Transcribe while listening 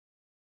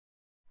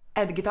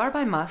At Guitar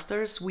by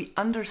Masters, we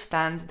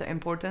understand the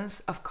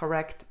importance of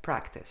correct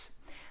practice.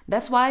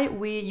 That's why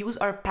we use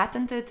our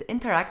patented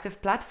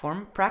interactive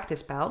platform,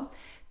 PracticePal,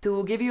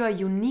 to give you a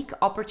unique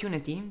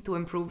opportunity to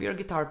improve your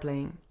guitar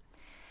playing.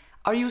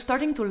 Are you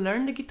starting to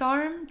learn the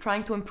guitar,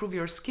 trying to improve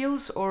your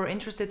skills, or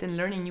interested in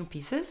learning new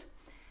pieces?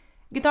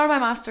 Guitar by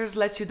Masters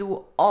lets you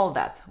do all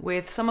that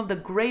with some of the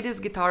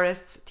greatest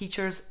guitarists,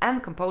 teachers,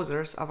 and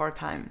composers of our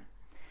time.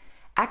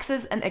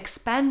 Access an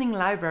expanding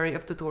library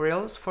of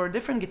tutorials for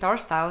different guitar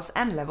styles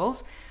and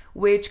levels,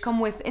 which come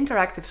with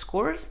interactive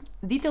scores,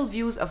 detailed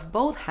views of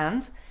both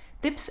hands,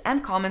 tips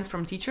and comments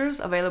from teachers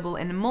available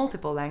in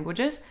multiple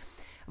languages,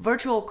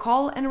 virtual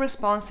call and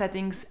response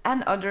settings,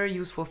 and other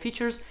useful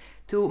features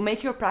to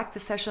make your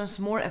practice sessions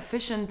more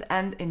efficient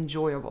and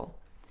enjoyable.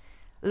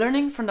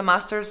 Learning from the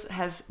masters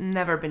has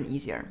never been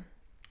easier.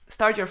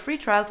 Start your free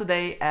trial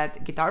today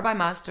at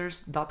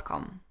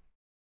guitarbymasters.com.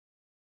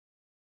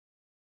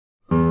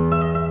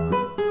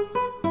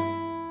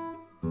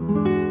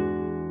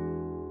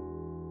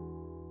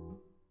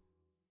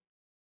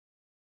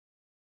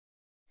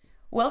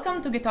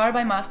 Welcome to Guitar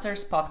by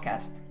Masters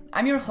podcast.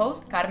 I'm your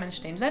host, Karmen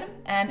Stendler,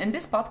 and in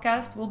this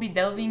podcast we'll be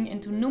delving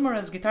into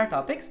numerous guitar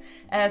topics,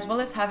 as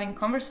well as having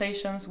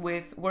conversations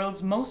with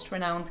world's most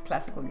renowned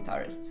classical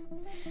guitarists.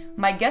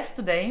 My guest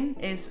today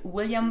is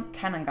William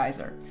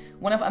Kanengiser,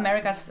 one of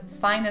America's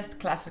finest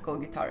classical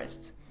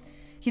guitarists.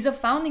 He's a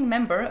founding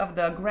member of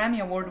the Grammy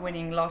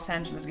Award-winning Los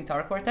Angeles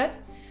Guitar Quartet,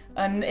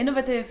 an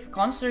innovative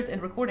concert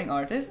and recording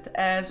artist,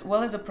 as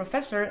well as a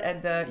professor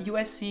at the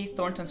USC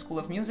Thornton School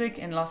of Music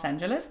in Los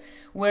Angeles,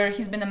 where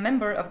he's been a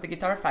member of the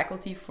guitar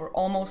faculty for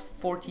almost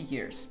 40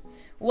 years.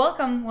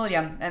 Welcome,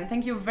 William, and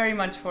thank you very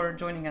much for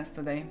joining us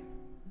today.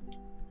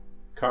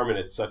 Carmen,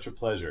 it's such a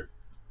pleasure.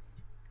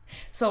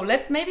 So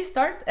let's maybe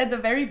start at the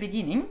very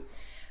beginning.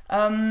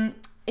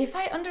 If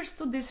I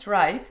understood this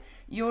right,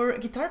 your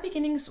guitar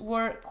beginnings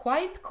were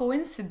quite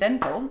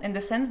coincidental in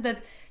the sense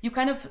that you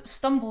kind of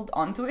stumbled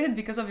onto it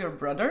because of your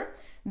brother,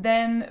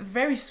 then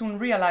very soon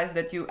realized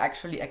that you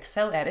actually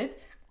excel at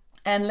it,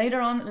 and later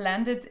on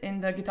landed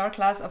in the guitar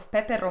class of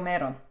Pepe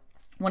Romero,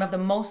 one of the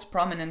most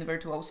prominent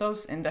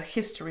virtuosos in the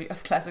history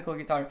of classical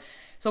guitar.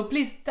 So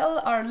please tell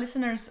our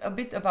listeners a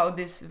bit about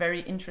this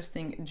very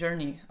interesting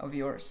journey of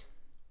yours.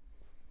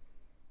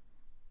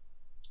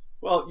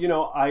 Well, you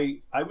know,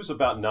 I was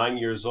about 9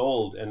 years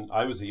old, and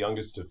I was the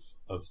youngest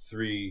of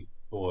three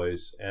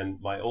boys,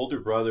 and my older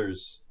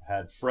brothers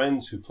had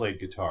friends who played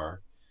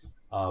guitar,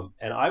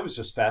 and I was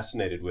just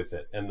fascinated with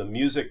it. And the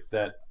music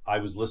that I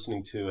was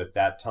listening to at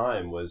that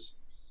time was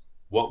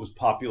what was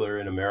popular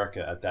in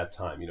America at that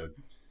time. You know,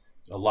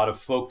 a lot of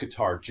folk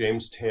guitar,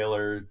 James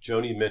Taylor,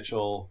 Joni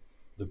Mitchell,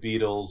 the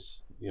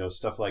Beatles, you know,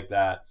 stuff like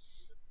that.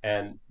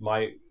 And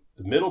the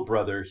middle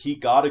brother, he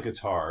got a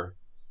guitar,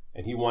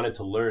 and he wanted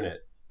to learn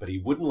it, but he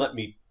wouldn't let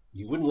me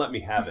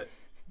have it.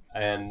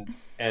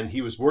 And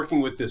he was working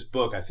with this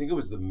book. I think it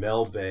was the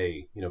Mel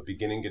Bay, you know,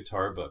 beginning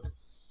guitar book.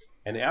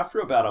 And after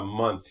about a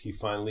month, he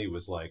finally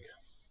was like,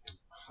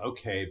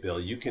 okay, Bill,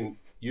 you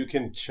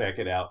can check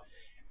it out.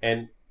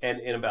 And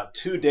in about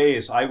 2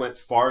 days, I went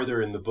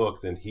farther in the book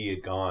than he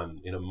had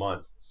gone in a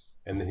month.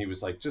 And then he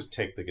was like, just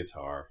take the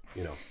guitar,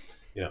 you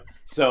know.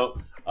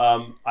 So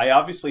I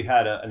obviously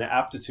had an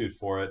aptitude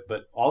for it,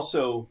 but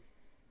also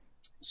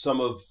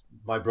some of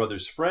my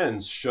brother's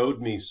friends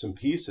showed me some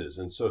pieces.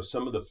 And so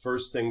some of the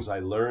first things I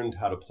learned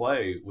how to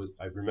play,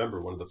 I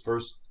remember one of the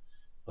first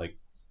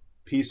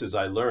pieces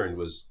I learned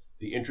was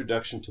the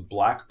introduction to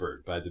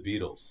Blackbird by the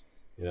Beatles,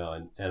 you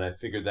know, and I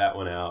figured that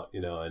one out,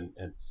 you know,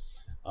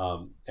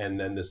 and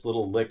then this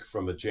little lick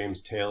from a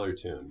James Taylor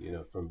tune, you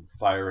know, from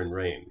Fire and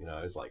Rain, you know,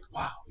 I was like,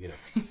 wow, you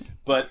know.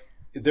 But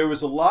there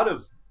was a lot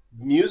of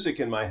music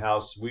in my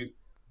house.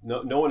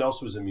 No one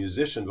else was a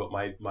musician, but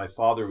my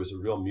father was a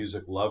real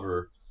music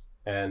lover,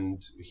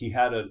 and he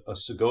had a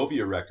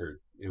Segovia record.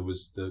 It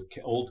was the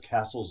old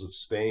Castles of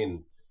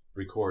Spain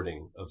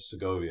recording of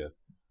Segovia.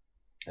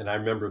 And I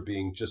remember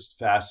being just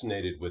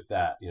fascinated with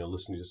that, you know,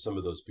 listening to some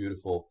of those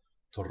beautiful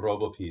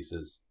Torrobo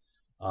pieces.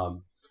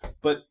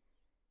 But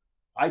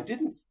I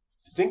didn't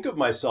think of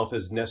myself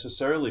as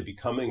necessarily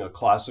becoming a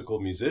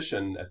classical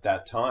musician at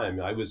that time.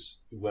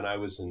 When I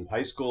was in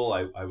high school,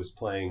 I was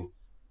playing,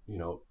 you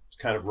know,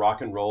 kind of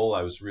rock and roll.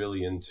 I was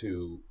really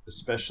into,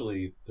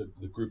 especially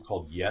the group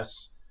called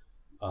Yes.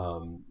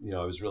 You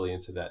know, I was really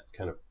into that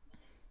kind of,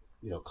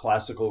 you know,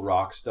 classical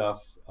rock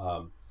stuff.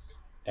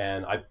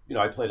 And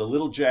I played a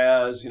little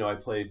jazz. You know, I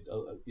played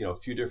you know, a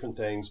few different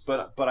things.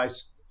 But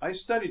I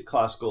studied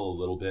classical a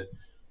little bit.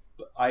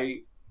 But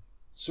I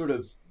sort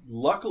of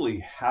luckily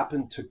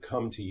happened to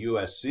come to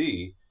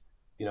USC,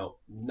 you know,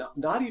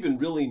 not even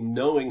really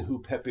knowing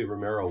who Pepe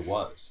Romero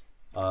was.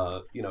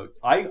 You know,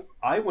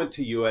 I went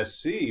to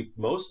USC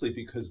mostly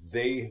because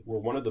they were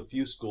one of the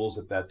few schools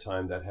at that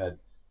time that had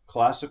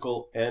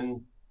classical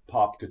and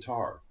pop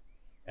guitar.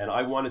 And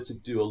I wanted to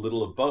do a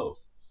little of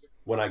both.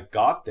 When I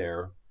got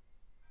there,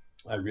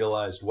 I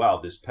realized, wow,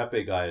 this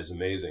Pepe guy is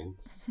amazing.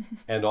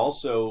 And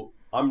also,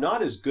 I'm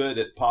not as good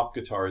at pop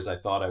guitar as I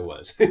thought I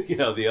was. You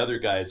know, the other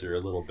guys are a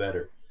little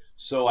better.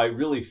 So I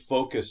really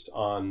focused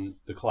on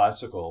the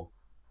classical.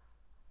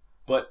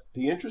 But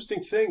the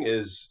interesting thing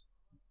is,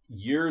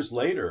 years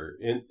later,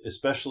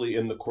 especially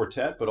in the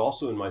quartet, but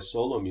also in my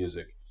solo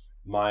music,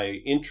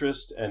 my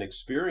interest and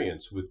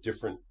experience with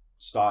different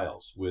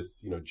styles,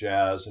 with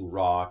jazz and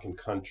rock and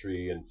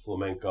country and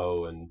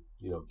flamenco and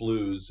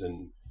blues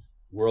and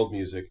world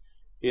music,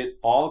 it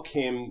all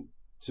came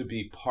to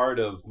be part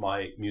of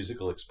my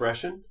musical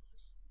expression.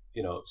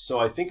 So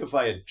I think if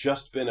I had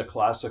just been a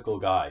classical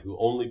guy who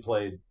only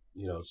played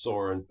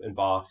Sohr and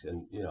Bach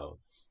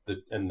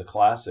and the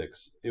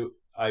classics,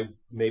 I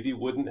maybe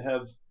wouldn't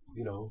have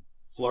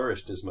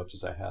flourished as much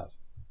as I have.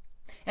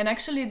 And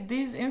actually,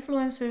 these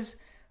influences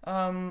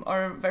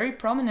are very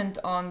prominent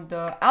on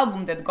the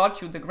album that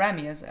got you the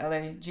Grammy as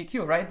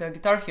LAGQ, right? The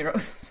Guitar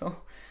Heroes. So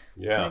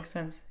yeah, makes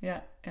sense.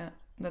 Yeah,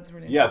 that's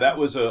really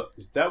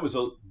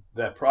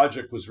that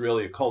project was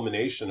really a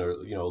culmination, or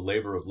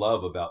labor of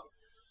love about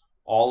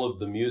all of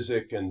the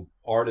music and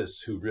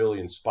artists who really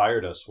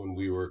inspired us when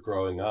we were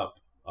growing up.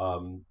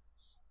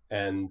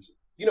 And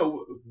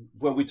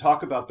when we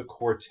talk about the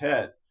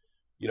quartet,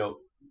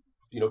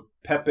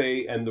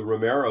 Pepe and the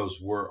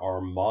Romeros were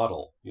our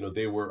model.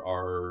 They were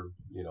our,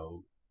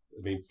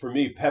 for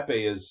me,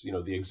 Pepe is,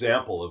 the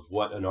example of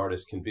what an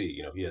artist can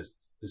be. He has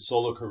his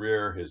solo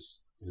career,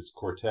 his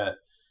quartet.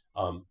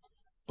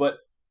 But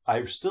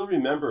I still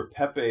remember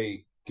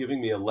Pepe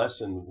giving me a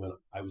lesson when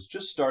I was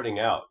just starting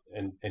out.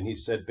 And he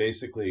said,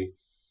 basically,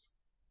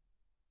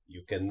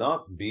 you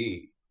cannot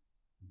be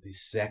the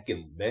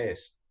second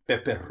best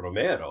Pepe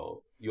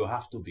Romero. You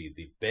have to be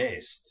the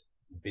best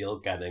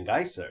Bill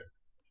Kanengiser.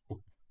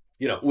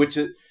 Which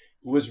it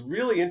was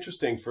really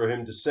interesting for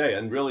him to say,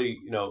 and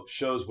really,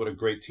 shows what a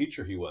great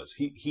teacher he was.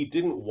 He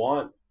didn't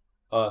want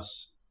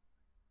us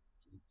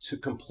to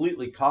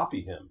completely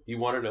copy him. He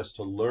wanted us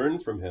to learn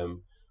from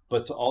him,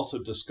 but to also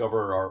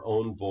discover our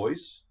own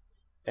voice.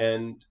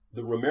 And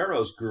the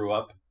Romeros grew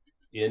up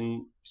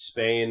in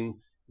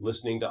Spain,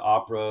 listening to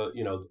opera.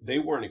 They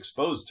weren't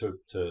exposed to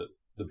the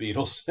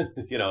Beatles,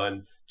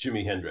 and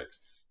Jimi Hendrix.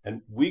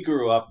 And we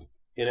grew up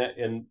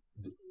in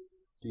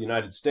the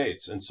United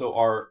States, and so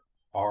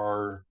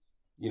our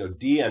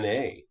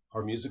DNA,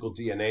 our musical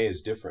DNA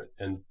is different,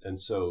 and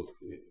so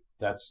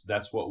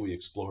that's what we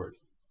explored.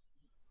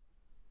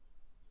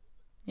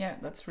 Yeah,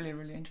 that's really,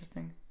 really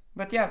interesting.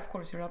 But yeah, of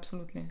course, you're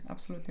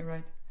absolutely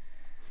right.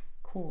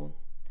 Cool.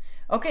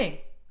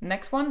 Okay,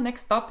 next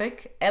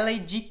topic,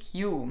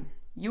 LAGQ.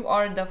 You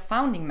are the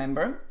founding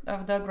member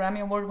of the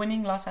Grammy Award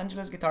winning Los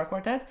Angeles Guitar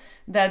Quartet.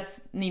 That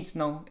needs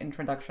no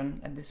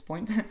introduction at this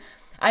point.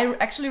 I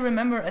actually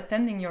remember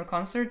attending your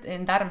concert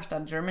in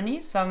Darmstadt, Germany,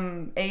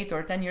 some 8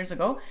 or 10 years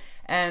ago,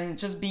 and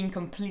just being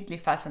completely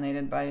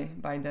fascinated by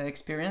the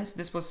experience.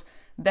 This was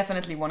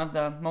definitely one of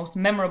the most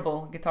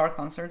memorable guitar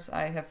concerts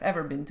I have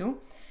ever been to.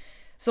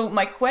 So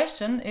my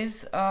question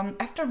is,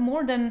 after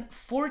more than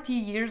 40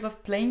 years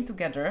of playing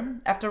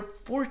together, after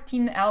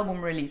 14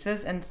 album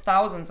releases and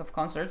thousands of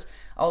concerts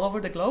all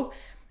over the globe,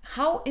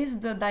 how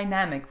is the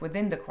dynamic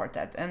within the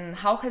quartet, and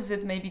how has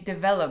it maybe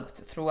developed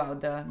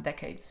throughout the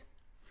decades?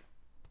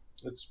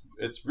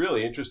 It's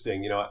really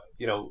interesting.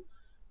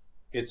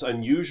 It's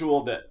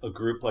unusual that a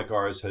group like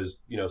ours has,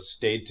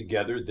 stayed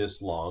together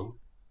this long,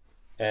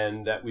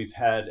 and that we've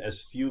had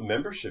as few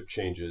membership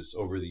changes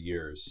over the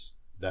years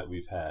that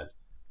we've had.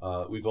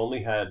 We've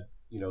only had,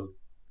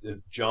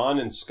 John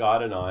and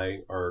Scott and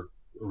I are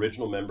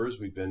original members.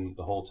 We've been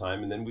the whole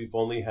time. And then we've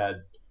only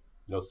had,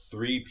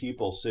 3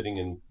 people sitting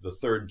in the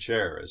third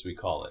chair, as we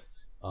call it.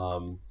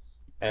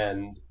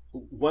 And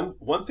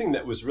one thing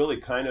that was really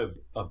kind of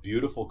a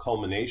beautiful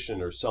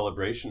culmination or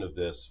celebration of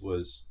this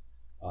was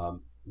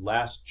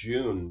last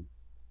June,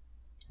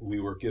 we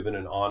were given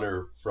an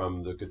honor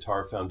from the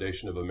Guitar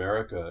Foundation of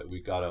America. We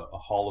got a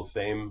Hall of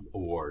Fame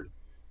award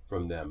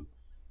from them.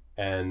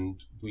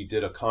 And we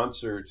did a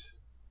concert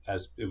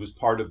as it was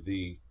part of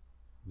the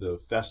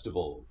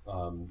festival.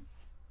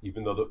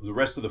 Even though the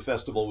rest of the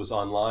festival was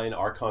online,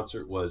 our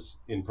concert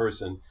was in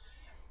person.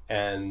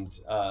 And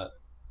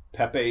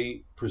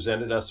Pepe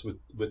presented us with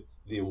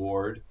the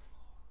award.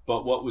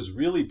 But what was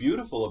really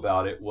beautiful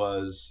about it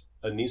was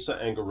Anissa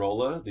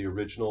Angarola, the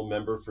original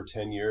member for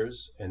 10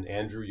 years, and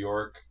Andrew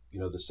York,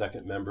 the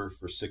second member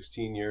for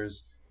 16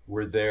 years,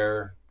 were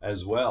there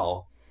as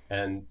well.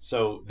 And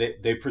so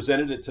they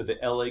presented it to the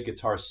LA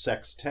Guitar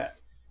Sextet,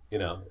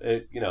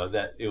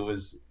 that it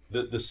was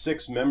the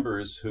 6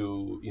 members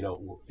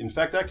who, in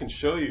fact, I can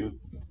show you,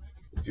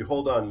 if you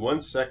hold on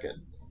 1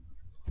 second.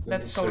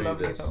 That's so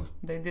lovely, though.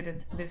 They did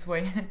it this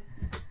way.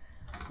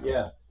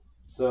 Yeah.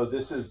 So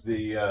this is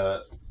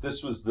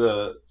this was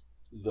the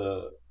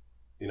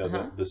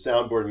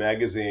Soundboard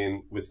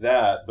magazine with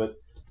that,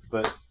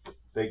 but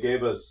they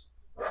gave us,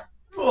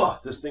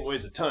 this thing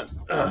weighs a ton.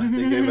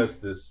 They gave us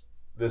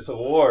this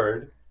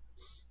award,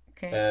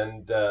 okay.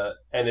 And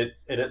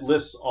it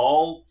lists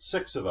all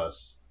 6 of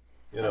us.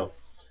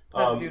 That's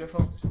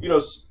beautiful.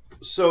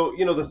 So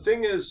the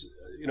thing is,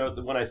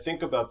 when I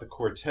think about the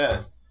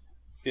quartet,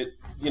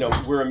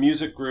 we're a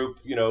music group.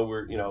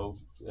 We're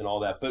and all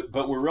that.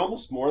 But we're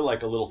almost more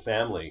like a little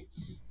family.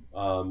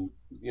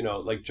 You know,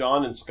 like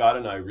John and Scott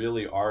and I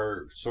really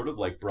are sort of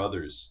like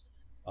brothers.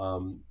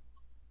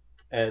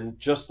 And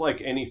just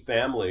like any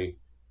family,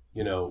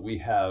 you know, we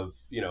have,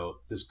 you know,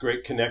 this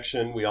great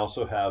connection. We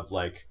also have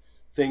like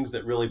things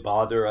that really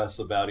bother us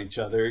about each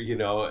other, you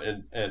know,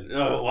 and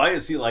why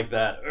is he like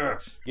that?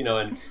 You know,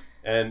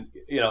 and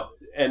you know,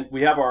 and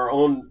we have our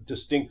own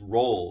distinct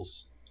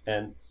roles,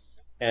 and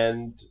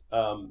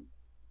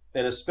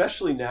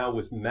especially now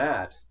with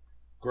Matt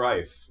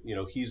Greif, you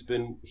know,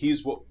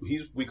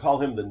 we call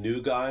him the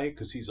new guy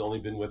because he's only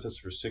been with us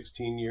for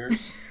 16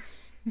 years,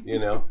 you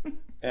know,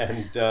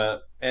 and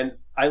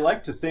I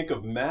like to think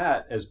of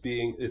Matt as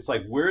being, it's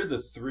like we're the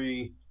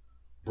three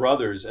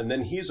brothers, and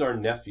then he's our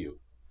nephew,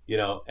 you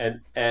know,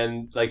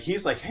 and like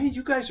he's like, hey,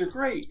 you guys are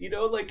great, you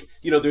know, like,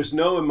 you know, there's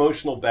no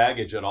emotional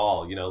baggage at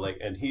all, you know, like,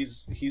 and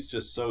he's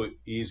just so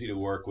easy to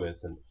work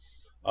with, and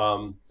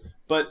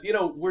but you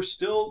know, we're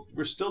still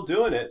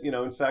doing it, you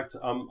know. In fact,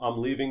 I'm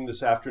leaving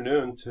this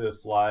afternoon to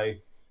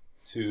fly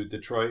to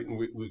Detroit, and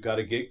we've got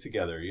a gig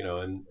together, you know,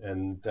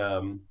 and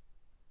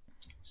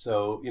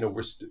so, you know,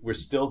 we're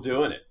still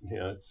doing it, you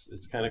know.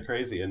 It's kind of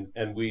crazy,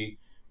 and we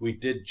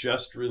did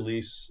just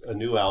release a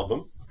new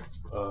album.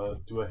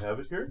 Do I have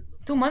it here?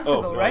 2 months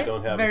ago, no, right? I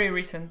don't have Very it.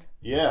 Recent.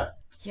 Yeah.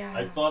 Yeah.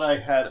 I thought I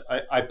had.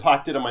 I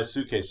popped it in my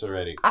suitcase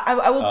already.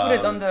 I will put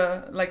it on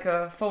the, like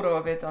a photo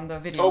of it on the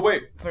video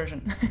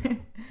version.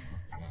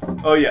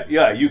 Oh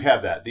yeah, you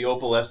have that, the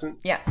Opalescent.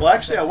 Yeah. Well,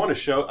 actually, I want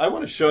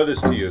to show this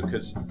to you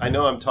because I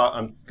know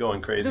I'm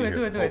going crazy here.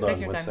 Do it. Hold Take on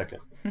your one time. second.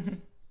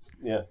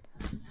 Yeah.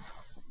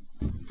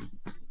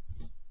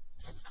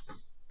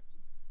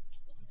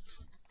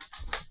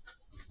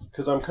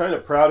 Because I'm kind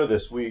of proud of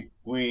this.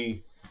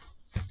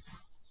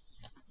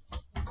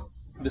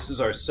 This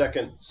is our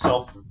second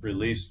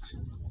self-released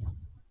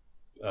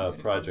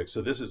project.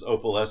 So this is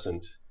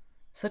Opalescent.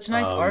 Such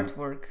nice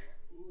artwork.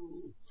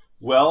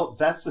 Well,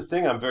 that's the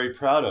thing I'm very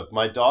proud of.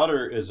 My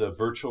daughter is a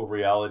virtual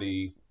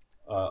reality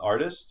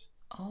artist.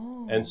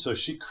 Oh. And so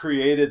she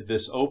created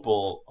this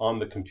opal on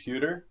the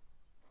computer.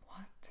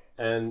 What?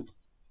 And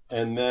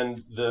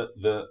then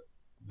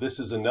this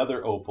is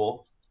another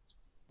opal,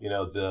 you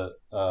know,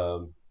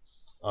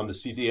 on the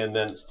CD, and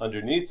then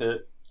underneath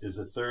it is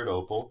a third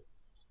opal.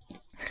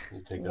 Let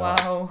me take it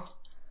off. Wow.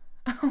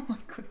 Oh my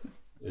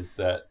goodness. Is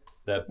that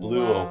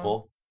blue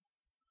opal.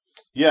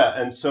 Yeah,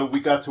 and so we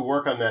got to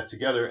work on that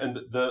together. And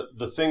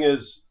the thing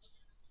is,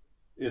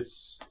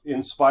 it's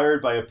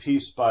inspired by a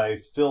piece by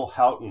Phillip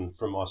Houghton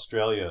from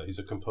Australia. He's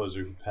a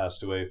composer who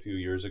passed away a few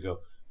years ago.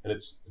 And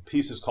the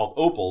piece is called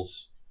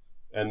Opals.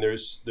 And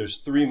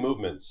there's three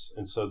movements.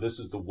 And so this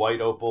is the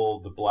white opal,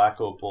 the black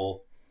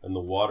opal, and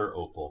the water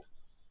opal.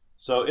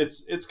 So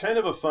it's kind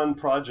of a fun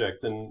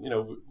project. And, you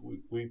know,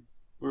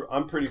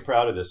 I'm pretty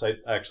proud of this. I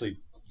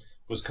actually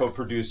was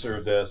co-producer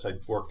of this. I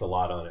worked a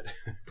lot on it.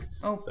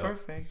 Oh, so.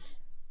 Perfect.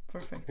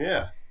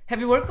 Yeah.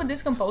 Have you worked with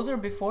this composer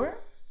before?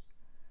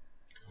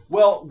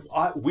 Well,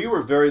 we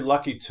were very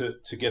lucky to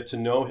get to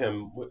know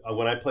him.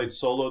 When I played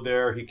solo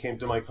there, he came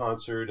to my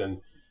concert, and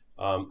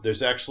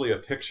there's actually a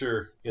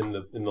picture in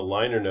the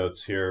liner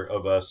notes here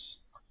of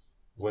us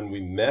when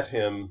we met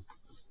him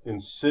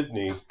in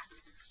Sydney,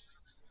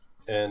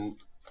 and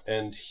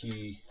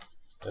he,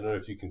 I don't know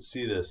if you can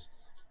see this.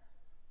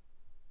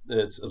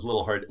 It's a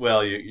little hard.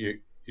 Well, you're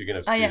gonna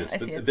have to see this. I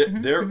see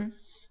it.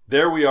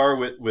 There we are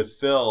with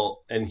Phil,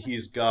 and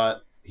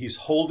he's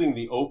holding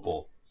the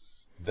opal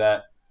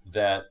that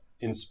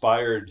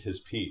inspired his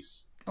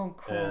piece. Oh,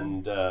 cool.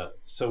 And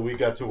so we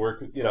got to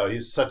work. You know,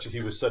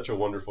 he was such a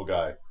wonderful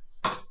guy.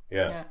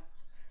 Yeah.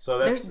 So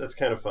that's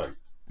kind of fun.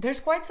 There's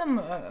quite some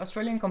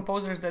Australian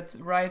composers that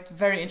write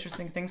very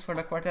interesting things for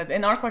the quartet.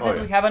 In our quartet,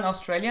 we have an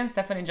Australian,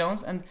 Stephanie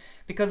Jones, and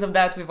because of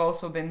that, we've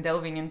also been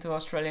delving into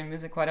Australian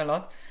music quite a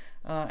lot.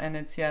 And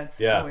it's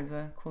always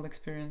a cool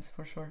experience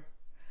for sure.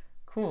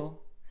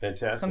 Cool.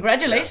 Fantastic.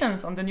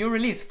 Congratulations on the new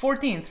release,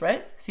 14th,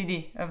 right?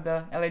 CD of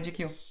the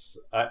LAGQ.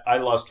 I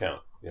lost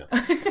count. Yeah.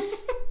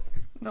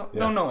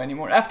 Don't know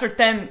anymore. After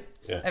 10,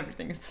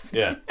 everything is the same.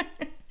 Yeah.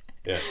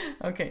 Yeah.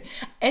 Okay.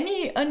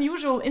 Any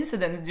unusual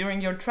incidents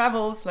during your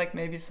travels, like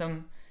maybe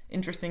some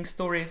interesting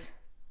stories?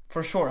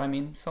 For sure. I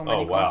mean, so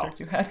many concerts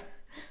you had.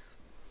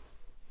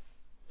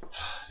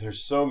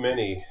 There's so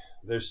many.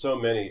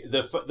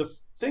 The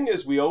thing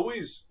is, we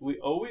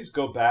always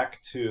go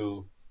back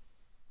to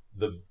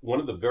one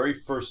of the very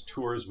first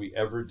tours we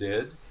ever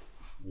did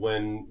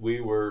when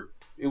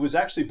it was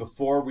actually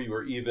before we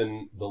were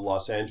even the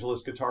Los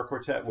Angeles Guitar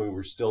Quartet. We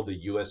were still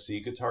the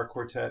USC Guitar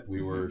Quartet.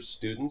 We were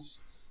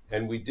students,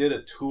 and we did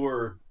a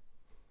tour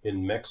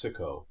in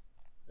Mexico.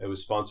 It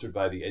was sponsored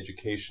by the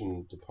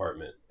education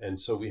department, and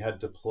so we had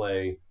to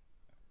play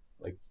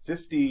like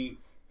 50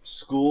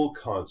 school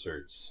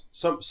concerts.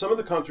 Some of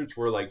the concerts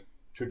were like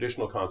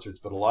traditional concerts,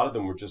 but a lot of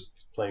them were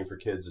just playing for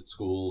kids at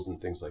schools and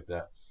things like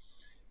that.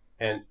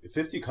 And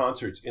 50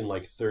 concerts in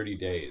like 30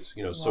 days,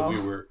 you know. Wow. So we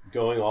were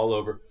going all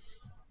over.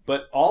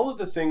 But all of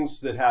the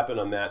things that happen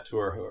on that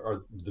tour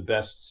are the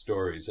best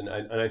stories. And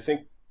I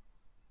think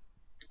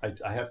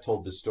I have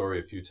told this story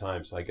a few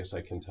times, so I guess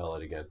I can tell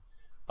it again.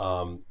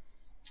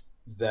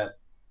 That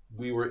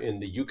we were in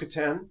the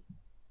Yucatan,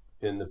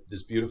 in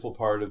this beautiful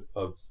part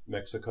of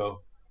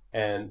Mexico,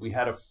 and we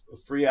had a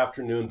free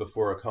afternoon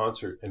before a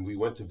concert, and we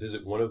went to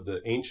visit one of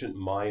the ancient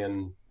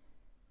Mayan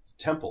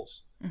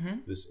temples,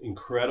 this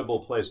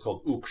incredible place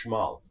called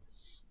Uxmal.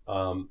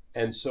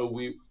 And so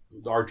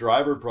our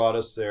driver brought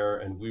us there,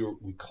 and we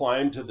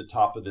climbed to the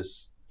top of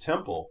this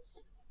temple,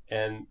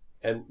 and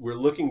we're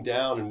looking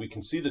down, and we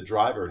can see the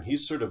driver, and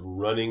he's sort of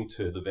running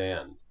to the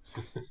van.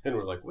 And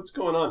we're like, what's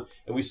going on?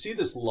 And we see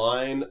this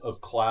line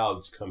of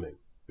clouds coming.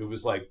 It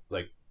was like,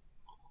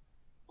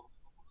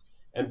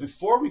 and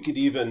before we could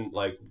even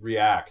like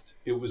react,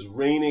 it was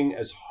raining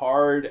as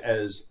hard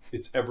as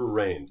it's ever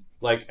rained.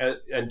 Like,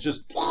 and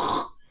just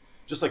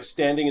like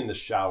standing in the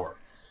shower.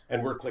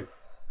 And we're like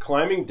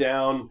climbing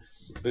down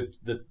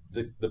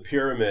the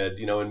pyramid,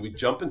 you know, and we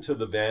jump into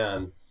the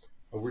van,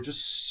 and we're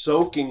just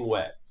soaking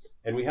wet.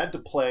 And we had to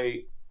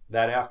play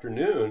that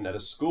afternoon at a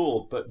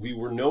school, but we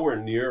were nowhere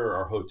near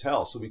our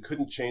hotel, so we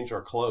couldn't change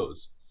our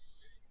clothes.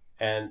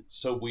 And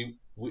so we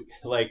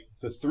like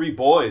the three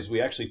boys,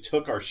 we actually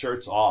took our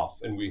shirts off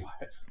and we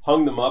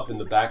hung them up in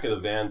the back of the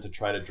van to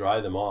try to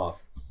dry them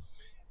off.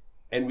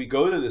 And we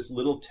go to this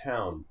little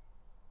town,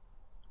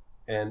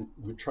 and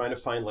we're trying to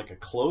find like a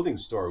clothing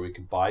store where we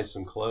could buy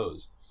some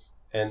clothes.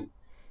 And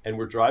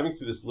we're driving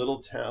through this little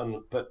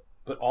town, but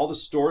all the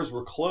stores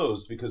were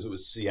closed because it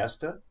was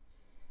siesta.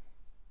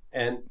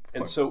 And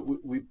so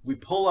we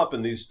pull up,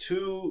 and these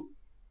two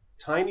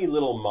tiny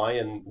little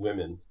Mayan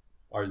women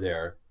are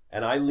there,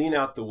 and I lean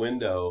out the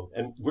window,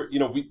 and we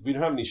don't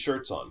have any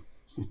shirts on.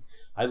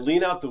 I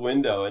lean out the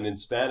window, and in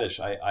Spanish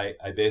I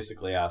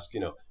basically ask,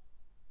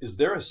 is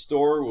there a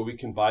store where we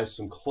can buy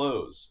some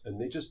clothes?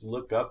 And they just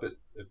look up at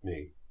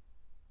me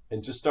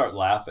and just start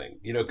laughing,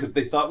 because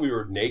they thought we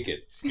were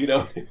naked.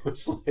 It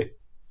was like,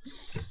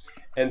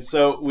 and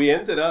so we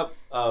ended up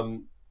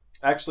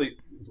actually.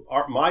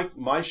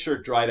 My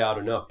shirt dried out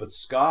enough, but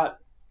Scott,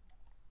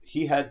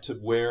 he had to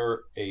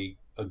wear a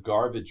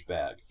garbage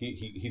bag.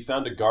 He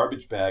found a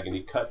garbage bag, and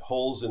he cut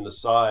holes in the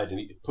side, and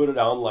he put it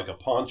on like a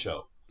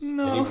poncho.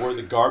 No. And he wore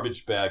the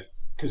garbage bag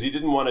because he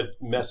didn't want to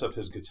mess up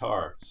his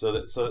guitar. So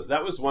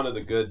that was one of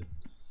the good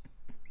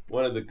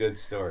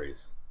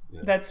stories.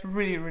 That's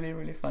really, really,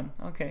 really fun.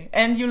 Okay,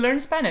 and you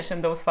learned Spanish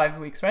in those 5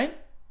 weeks, right?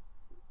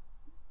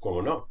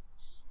 Como no?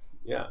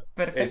 Yeah.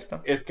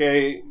 Perfecto. Es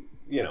que,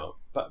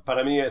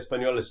 para mí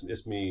español es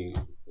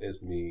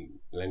mi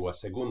lengua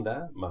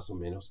segunda, más o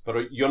menos.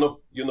 Pero yo no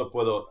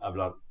puedo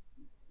hablar,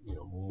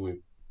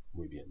 muy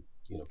bien.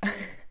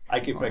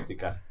 Hay que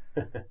practicar.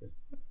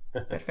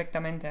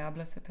 Perfectamente,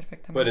 hablas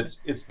perfectamente. But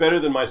it's better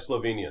than my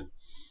Slovenian.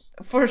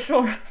 For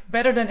sure,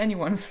 better than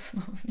anyone's.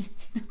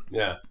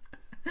 Yeah.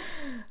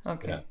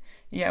 Okay.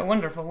 Yeah,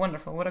 wonderful,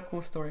 wonderful. What a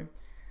cool story.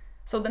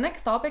 So the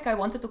next topic I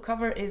wanted to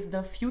cover is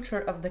the future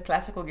of the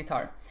classical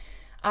guitar.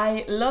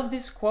 I love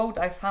this quote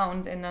I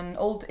found in an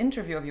old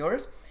interview of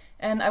yours,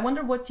 and I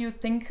wonder what you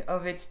think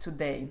of it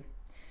today.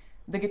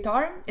 The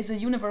guitar is a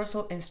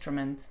universal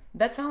instrument.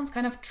 That sounds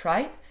kind of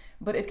trite,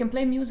 but it can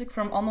play music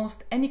from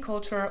almost any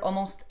culture,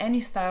 almost any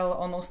style,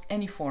 almost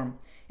any form.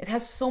 It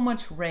has so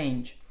much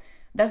range.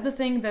 That's the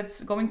thing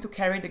that's going to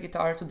carry the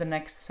guitar to the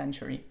next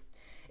century.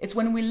 It's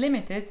when we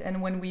limit it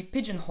and when we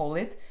pigeonhole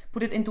it,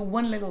 put it into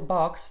one little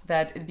box,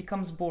 that it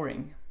becomes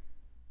boring.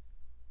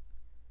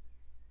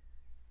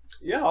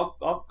 Yeah,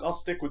 I'll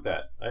stick with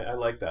that. I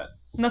like that.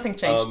 Nothing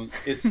changed.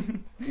 It's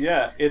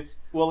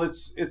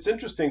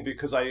interesting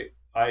because I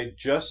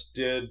just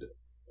did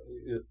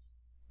a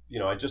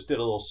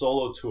little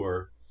solo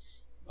tour.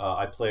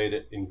 I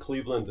played in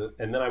Cleveland,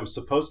 and then I was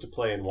supposed to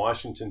play in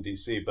Washington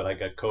D.C., but I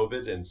got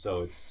COVID, and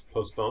so it's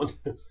postponed.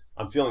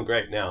 I'm feeling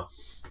great now.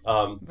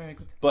 Very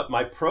good. But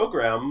my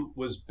program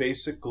was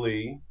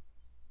basically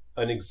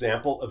an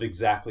example of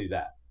exactly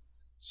that.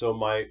 So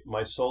my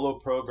solo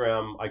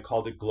program, I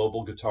called it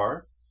Global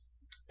Guitar,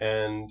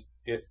 and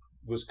it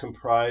was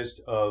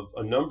comprised of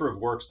a number of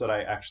works that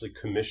I actually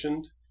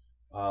commissioned.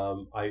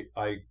 I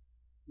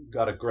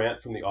got a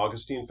grant from the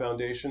Augustine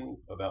Foundation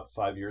about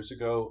 5 years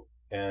ago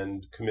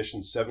and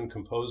commissioned 7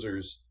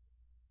 composers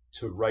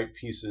to write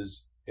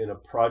pieces in a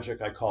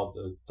project I called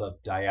the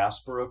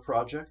Diaspora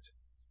Project.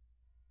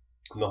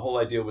 And the whole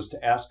idea was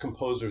to ask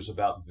composers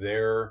about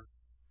their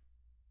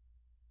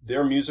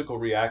musical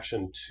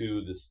reaction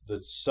to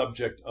the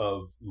subject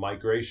of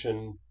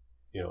migration,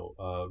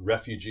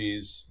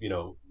 refugees,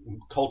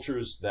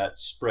 cultures that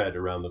spread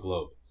around the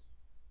globe.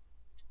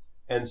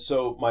 And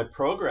so my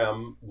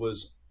program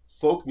was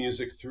folk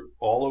music through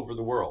all over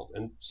the world,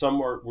 and some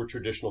were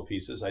traditional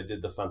pieces. I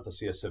did the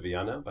Fantasia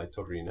Sevillana by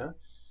Torrina.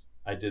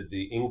 I did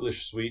the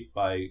English Suite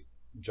by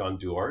John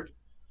Duart.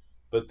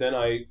 But then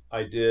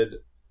I did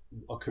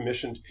a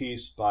commissioned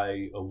piece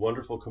by a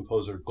wonderful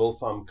composer,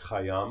 Gulfam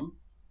Khayyam,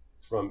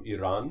 from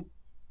Iran,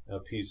 a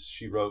piece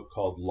she wrote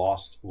called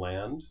Lost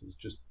Land. It's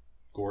just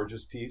a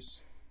gorgeous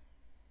piece.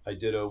 I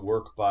did a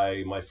work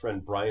by my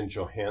friend Brian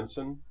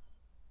Johansson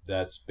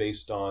that's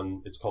based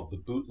on, it's called The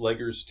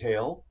Bootlegger's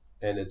Tale.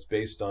 and it's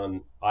based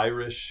on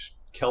Irish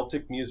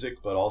Celtic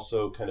music, but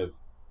also kind of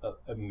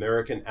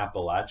American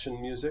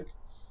Appalachian music.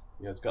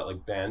 You know, it's got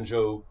like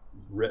banjo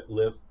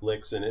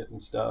licks in it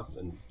and stuff,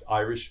 and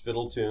Irish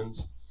fiddle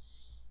tunes.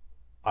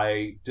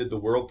 I did the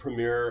world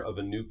premiere of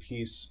a new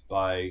piece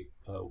by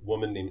a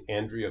woman named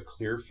Andrea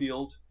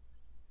Clearfield,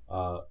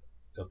 a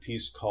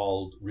piece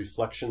called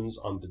Reflections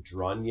on the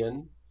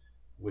Dranyen,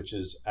 which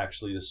is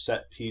actually the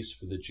set piece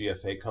for the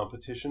GFA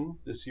competition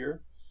this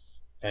year.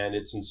 And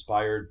it's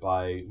inspired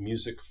by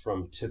music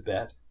from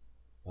Tibet.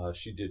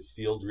 She did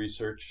field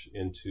research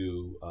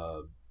into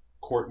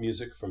court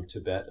music from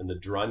Tibet, and the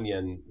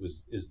Dranyen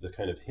is the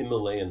kind of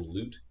Himalayan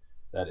lute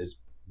that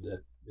is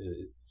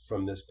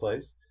from this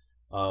place.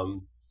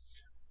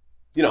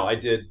 You know, I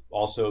did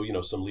also, you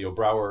know, some Leo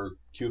Brouwer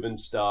Cuban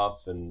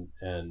stuff, and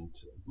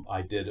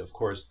I did, of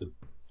course, the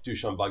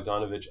Dušan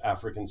Bogdanović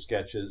African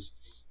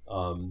sketches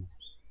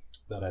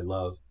that I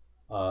love.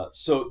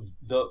 So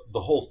the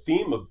whole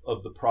theme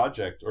of the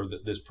project, or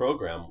this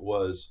program,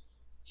 was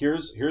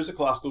here's a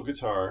classical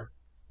guitar,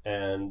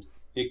 and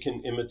it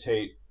can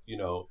imitate, you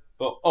know.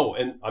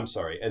 And I'm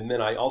sorry. And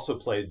then I also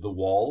played The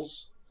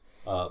Walls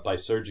by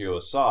Sergio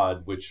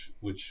Assad, which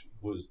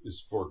is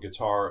for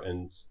guitar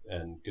and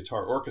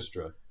guitar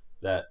orchestra,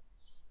 that,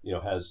 you know,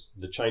 has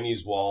the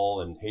Chinese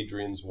wall and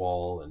Hadrian's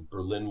wall and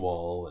Berlin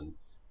wall and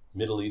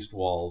Middle East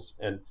walls.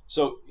 And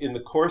so in the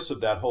course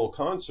of that whole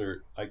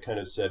concert, I kind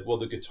of said, well,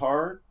 the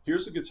guitar,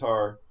 here's a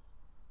guitar.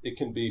 It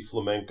can be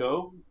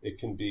flamenco. It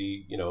can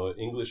be, you know, an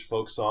English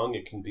folk song.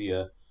 It can be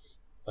a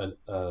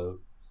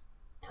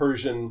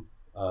Persian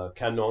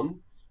canon.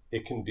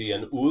 It can be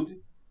an oud.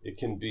 It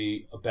can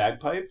be a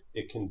bagpipe.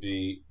 It can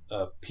be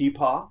a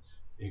pipa.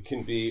 It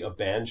can be a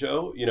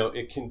banjo. You know,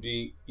 it can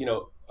be, you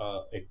know,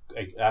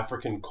 a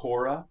African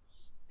kora.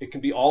 It can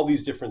be all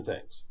these different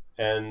things.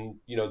 And,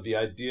 you know, the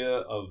idea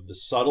of the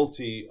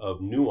subtlety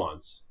of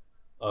nuance,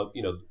 of,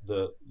 you know,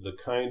 the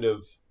kind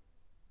of,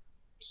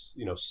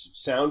 you know,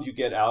 sound you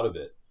get out of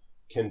it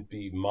can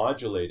be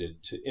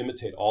modulated to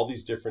imitate all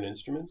these different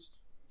instruments.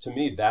 To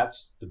me,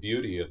 that's the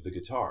beauty of the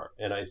guitar.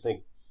 And I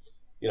think,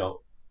 you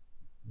know,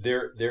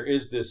 there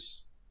is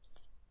this,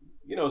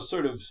 you know,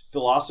 sort of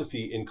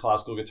philosophy in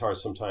classical guitar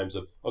sometimes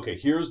of, okay,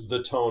 here's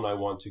the tone I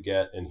want to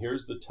get, and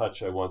here's the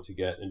touch I want to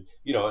get, and,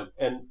 you know,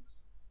 and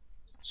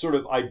sort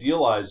of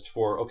idealized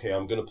for, okay,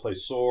 I'm going to play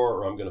Sor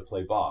or I'm going to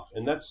play Bach,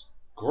 and that's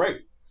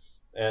great,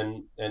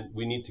 and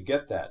we need to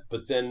get that.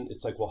 But then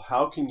it's like, well,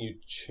 how can you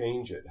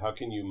change it? How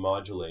can you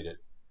modulate it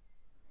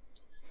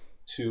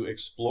to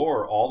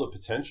explore all the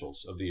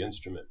potentials of the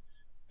instrument?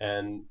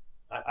 And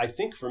I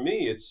think for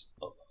me, it's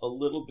a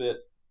little bit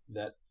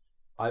that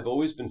I've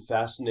always been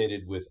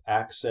fascinated with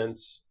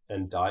accents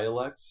and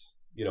dialects,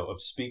 you know,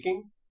 of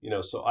speaking, you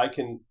know, so I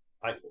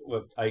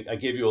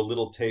gave you a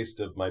little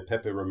taste of my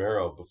Pepe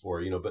Romero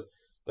before, you know, but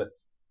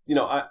you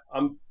know,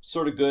 I'm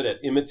sort of good at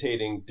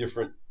imitating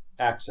different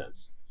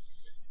accents.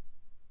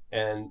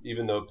 And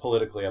even though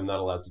politically I'm not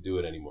allowed to do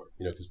it anymore,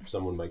 you know, because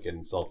someone might get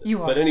insulted.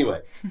 You are. But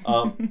anyway,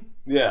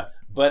 yeah,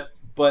 but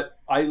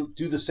I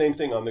do the same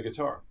thing on the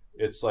guitar.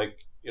 It's like,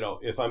 you know,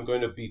 if I'm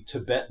going to be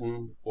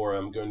Tibetan, or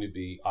I'm going to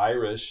be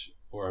Irish,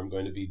 or I'm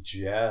going to be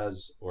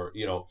jazz, or,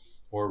 you know,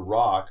 or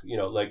rock, you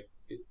know, like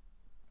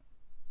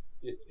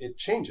it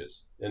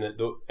changes, and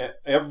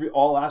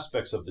all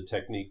aspects of the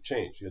technique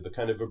change. You know, the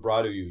kind of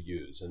vibrato you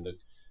use, and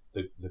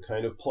the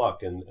kind of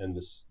pluck, and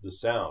the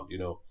sound, you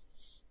know.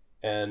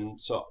 And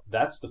so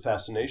that's the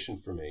fascination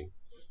for me.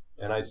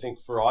 And I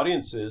think for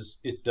audiences,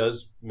 it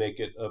does make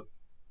it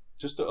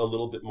just a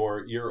little bit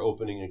more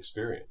ear-opening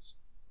experience.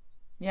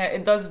 Yeah,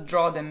 it does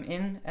draw them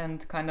in,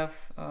 and kind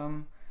of,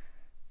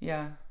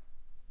 yeah,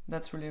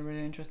 that's really,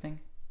 really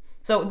interesting.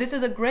 So this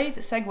is a great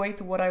segue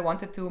to what I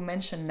wanted to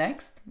mention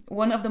next.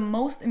 One of the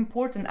most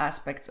important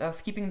aspects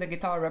of keeping the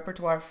guitar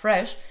repertoire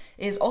fresh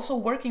is also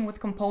working with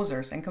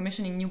composers and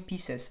commissioning new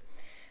pieces.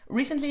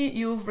 Recently,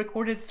 you've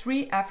recorded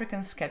 3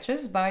 African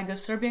sketches by the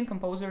Serbian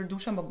composer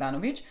Dušan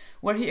Bogdanović,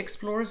 where he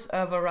explores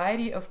a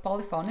variety of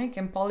polyphonic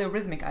and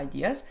polyrhythmic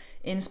ideas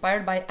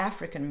inspired by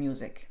African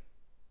music.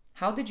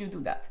 How did you do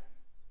that?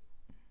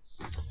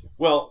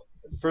 Well,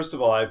 first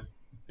of all, I've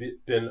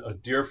been a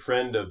dear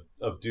friend of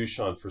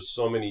Dušan for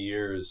so many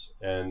years,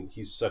 and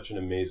he's such an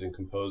amazing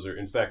composer.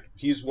 In fact,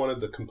 he's one of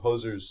the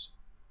composers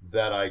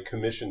that I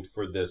commissioned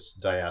for this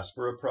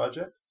Diaspora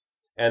Project.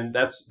 And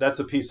that's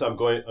a piece I'm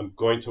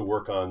going to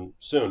work on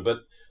soon.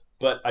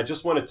 But I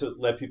just wanted to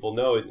let people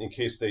know, in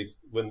case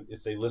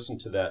if they listened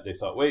to that, they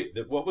thought, wait,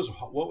 what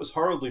was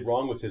horribly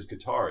wrong with his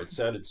guitar? It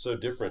sounded so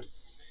different.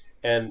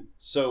 And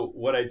so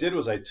what I did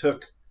was I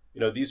took, you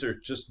know, these are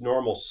just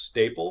normal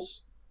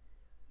staples,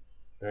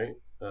 right?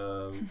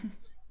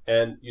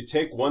 And you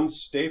take one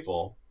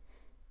staple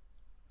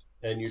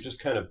and you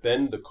just kind of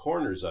bend the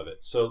corners of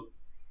it. So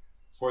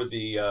for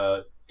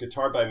the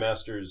Guitar by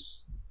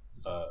Masters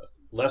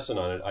lesson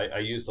on it, I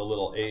used a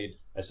little aid.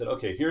 I said,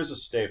 okay, here's a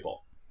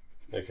staple,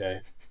 okay,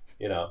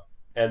 you know,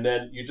 and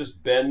then you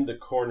just bend the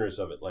corners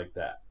of it like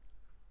that,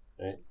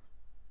 right?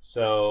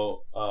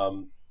 So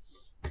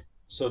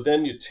so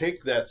then you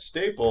take that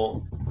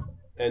staple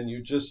and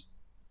you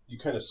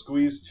kind of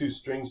squeeze two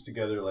strings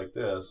together like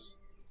this.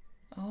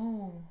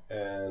 Oh.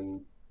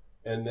 And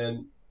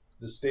then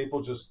the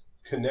staple just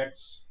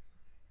connects.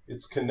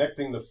 It's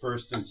connecting the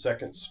first and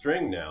second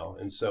string now,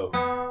 and so.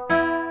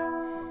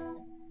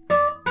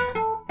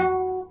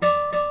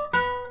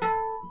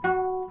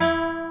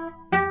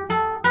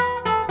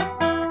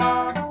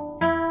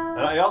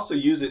 I also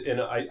use it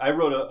I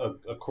wrote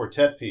a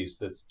quartet piece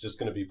that's just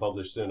going to be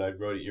published soon. I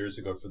wrote it years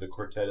ago for the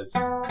quartet. It's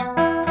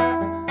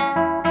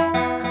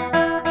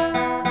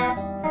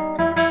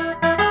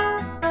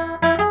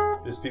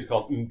this piece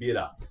called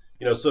Mbira.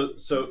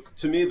 So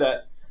to me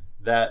that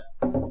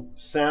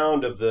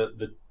sound of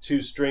the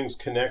two strings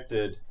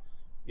connected,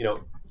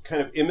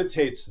 kind of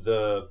imitates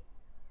the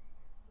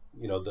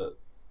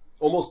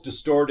almost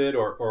distorted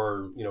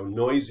or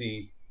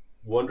noisy,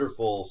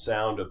 wonderful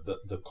sound of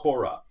the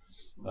kora.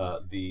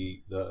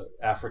 The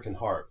African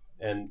harp,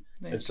 and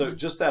so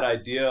just that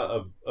idea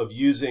of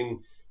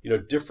using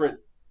different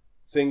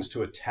things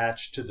to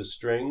attach to the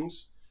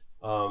strings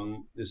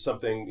is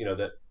something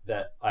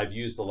that I've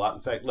used a lot.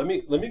 In fact, let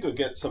me go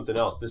get something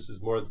else. This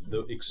is more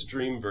the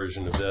extreme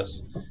version of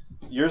this.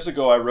 Years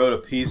ago, I wrote a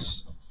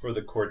piece for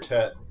the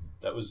quartet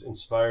that was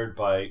inspired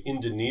by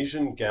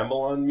Indonesian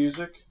gamelan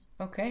music.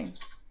 Okay.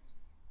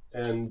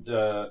 And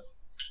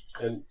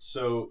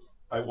so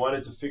I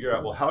wanted to figure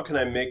out, well, how can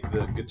I make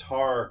the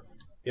guitar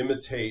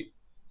imitate,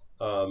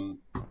 a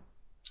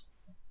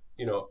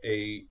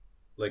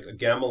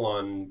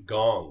gamelan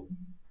gong?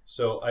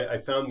 So I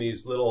found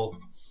these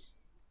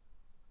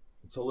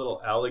it's a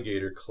little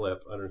alligator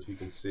clip. I don't know if you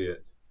can see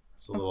it.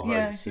 It's a little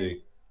hard to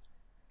see.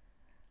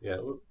 Yeah,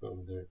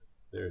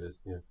 there it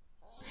is. Yeah.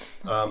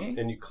 Okay.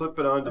 And you clip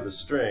it onto the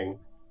string,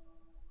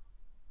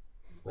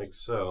 like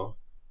so.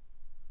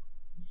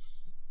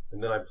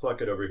 And then I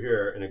pluck it over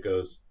here, and it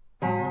goes.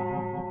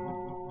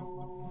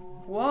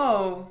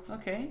 Whoa,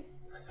 okay.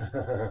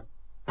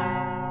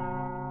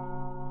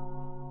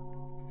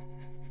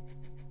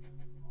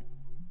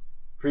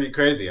 Pretty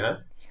crazy, huh?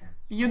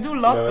 You do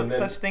lots of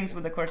such things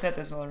with the quartet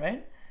as well,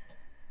 right?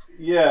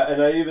 Yeah,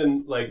 and I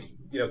even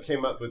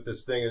came up with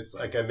this thing. It's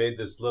like I made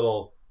it's a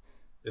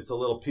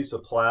little piece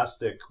of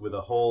plastic with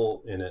a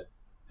hole in it,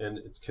 and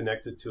it's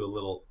connected to a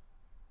little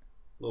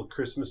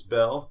Christmas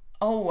bell.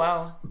 Oh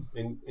wow.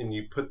 And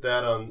you put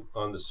that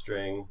on the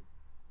string,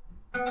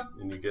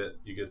 and you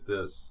get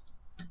this.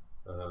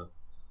 I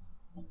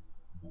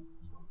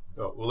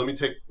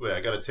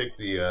gotta take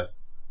the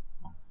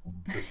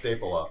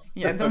staple off.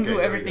 Yeah, don't do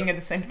everything at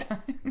the same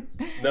time.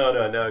 No,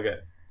 okay.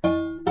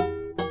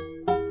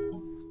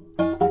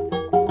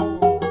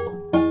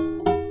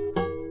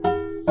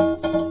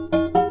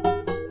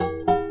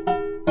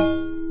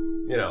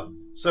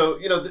 So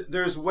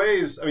there's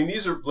ways. I mean,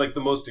 these are like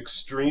the most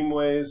extreme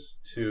ways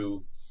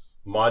to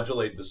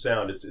modulate the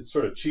sound. It's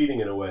sort of cheating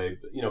in a way,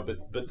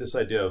 but this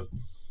idea of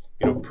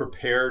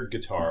prepared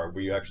guitar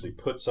where you actually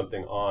put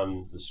something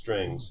on the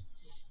strings.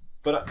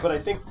 But I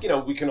think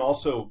we can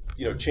also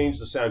change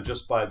the sound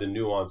just by the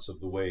nuance of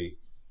the way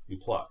you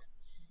pluck.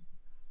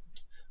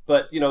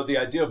 But the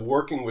idea of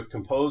working with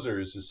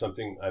composers is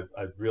something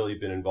I've really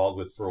been involved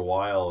with for a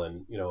while,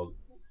 and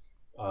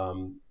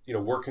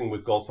working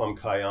with Gulfam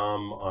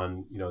Khayyam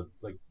on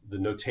like the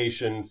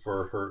notation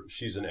for her.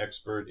 She's an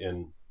expert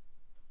in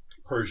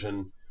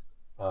Persian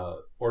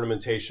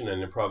ornamentation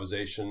and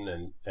improvisation,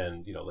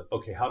 and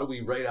okay, how do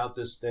we write out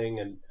this thing,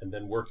 and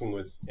then working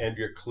with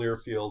Andrea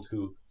Clearfield,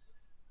 who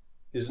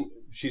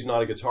she's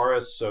not a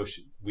guitarist, so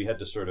we had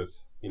to sort of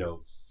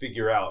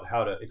figure out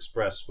how to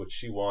express what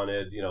she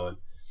wanted,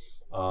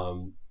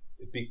 and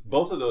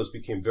both of those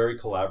became very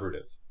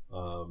collaborative.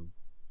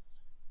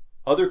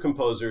 Other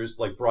composers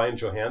like Brian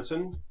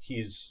Johansson,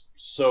 he's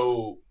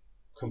so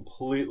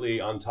completely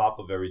on top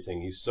of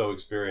everything. He's so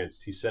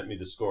experienced. He sent me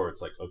the score.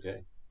 It's like,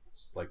 okay,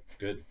 it's like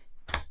good.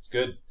 It's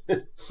good.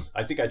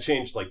 I think I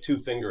changed like 2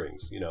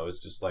 fingerings, it's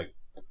just like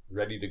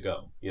ready to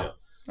go,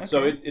 Okay.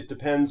 So it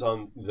depends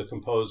on the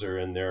composer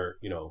and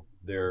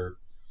their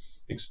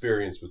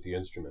experience with the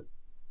instrument.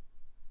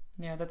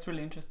 Yeah, that's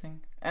really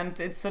interesting. And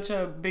it's such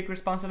a big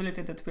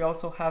responsibility that we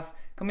also have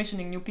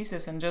commissioning new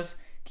pieces and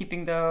just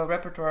keeping the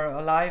repertoire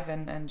alive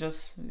and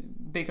just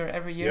bigger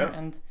every year,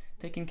 and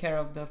taking care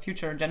of the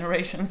future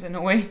generations in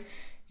a way,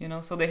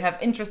 so they have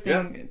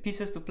interesting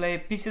pieces to play,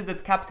 pieces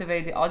that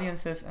captivate the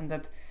audiences and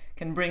that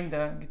can bring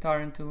the guitar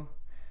into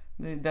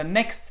the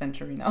next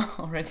century now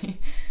already.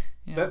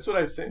 Yeah. That's what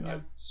I think. Yeah.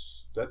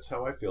 That's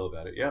how I feel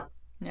about it. Yeah.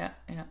 Yeah.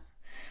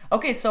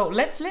 Okay, so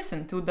let's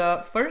listen to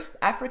the first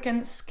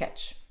African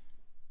sketch.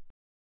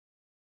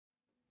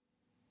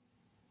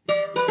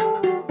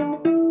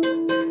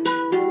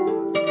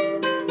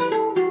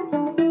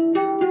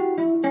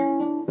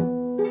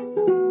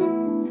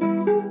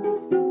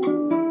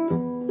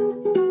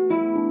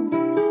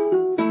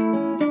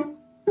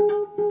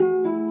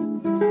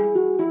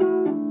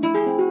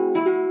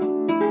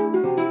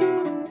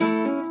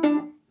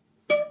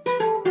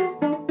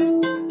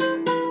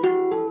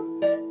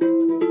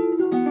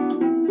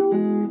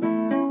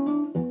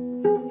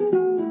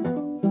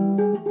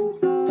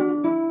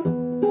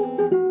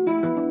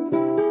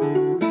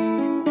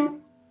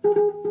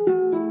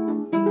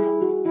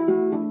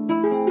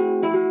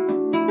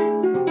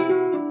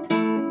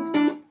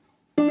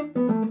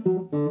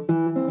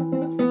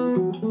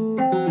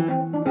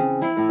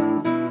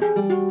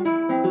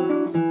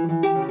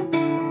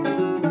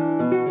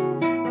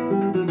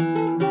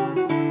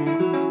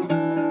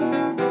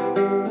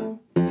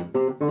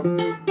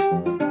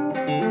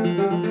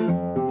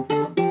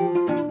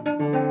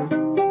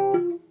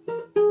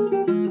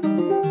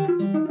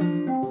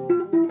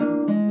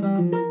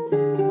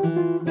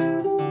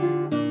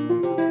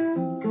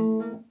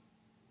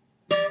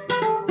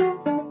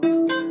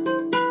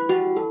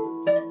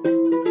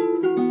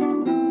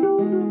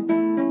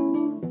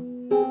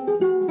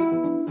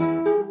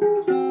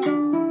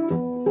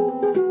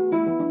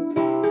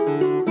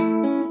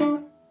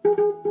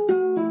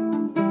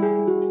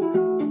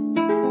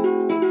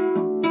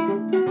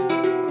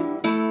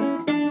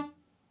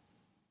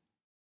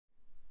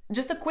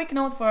 quick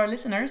note for our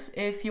listeners,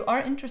 if you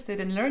are interested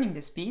in learning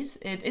this piece,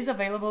 it is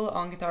available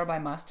on Guitar by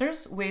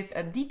Masters with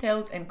a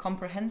detailed and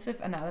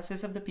comprehensive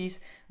analysis of the piece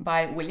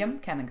by William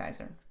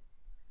Kanengiser.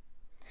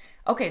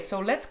 Okay, so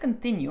let's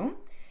continue.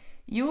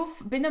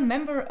 You've been a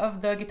member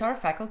of the guitar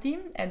faculty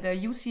at the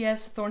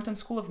UCS Thornton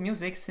School of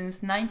Music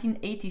since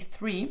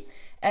 1983,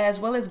 as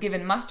well as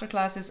given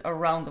masterclasses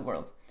around the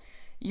world.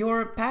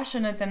 Your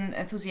passionate and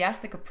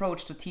enthusiastic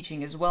approach to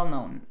teaching is well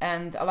known,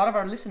 and a lot of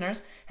our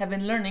listeners have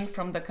been learning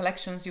from the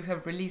collections you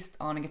have released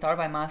on Guitar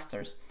by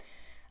Masters.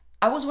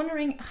 I was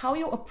wondering how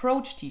you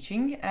approach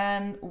teaching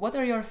and what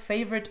are your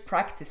favorite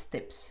practice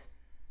tips?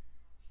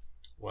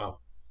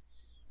 Well,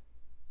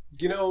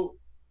 you know,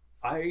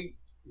 I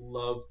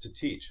love to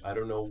teach. I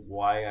don't know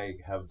why I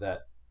have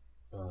that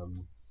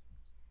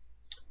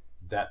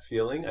that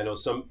feeling. I know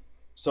some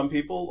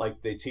people,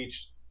 like, they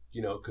teach,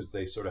 you know, because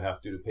they sort of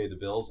have to pay the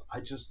bills. I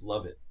just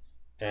love it.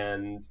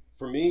 And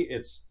for me,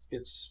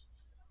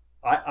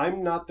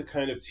 I'm not the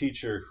kind of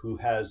teacher who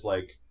has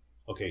like,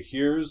 okay,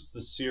 here's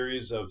the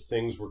series of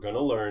things we're going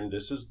to learn.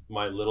 This is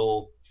my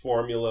little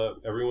formula.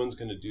 Everyone's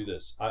going to do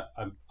this.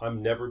 I've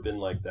never been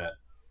like that.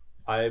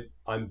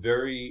 I'm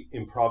very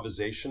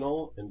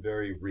improvisational and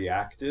very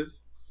reactive.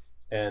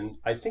 And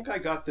I think I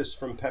got this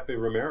from Pepe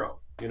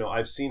Romero. You know,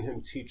 I've seen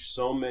him teach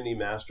so many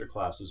master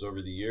classes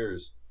over the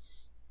years.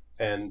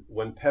 And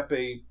when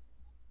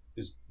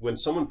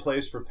someone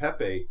plays for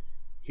Pepe,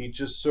 he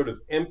just sort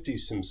of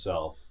empties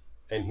himself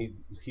and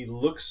he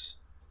looks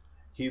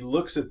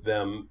at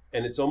them,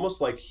 and it's almost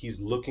like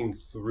he's looking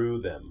through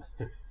them,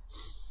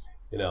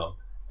 you know,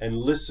 and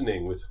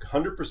listening with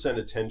 100%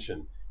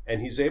 attention.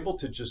 And he's able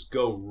to just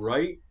go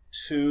right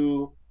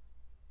to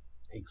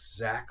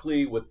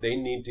exactly what they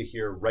need to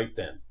hear right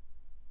then,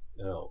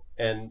 you know,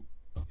 and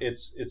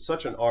it's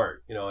such an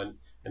art, you know,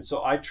 and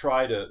so I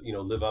try to, you know,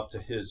 live up to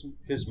his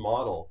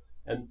model.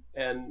 And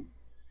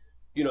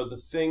you know, the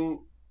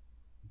thing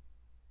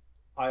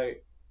I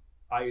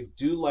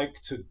do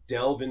like to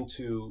delve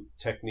into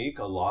technique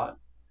a lot,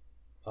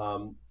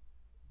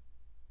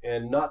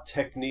 and not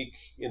technique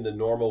in the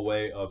normal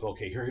way of,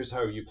 okay, here's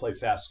how you play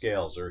fast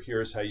scales, or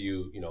here's how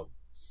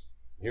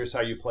here's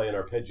how you play an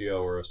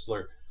arpeggio or a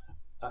slur.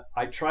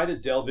 I try to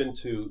delve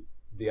into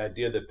the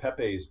idea that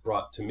Pepe's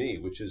brought to me,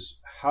 which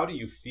is, how do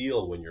you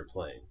feel when you're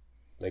playing?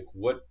 Like,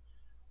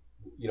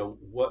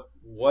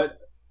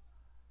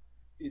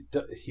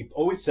 he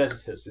always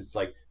says this, it's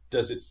like,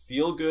 does it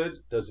feel good?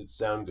 Does it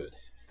sound good?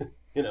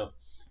 You know,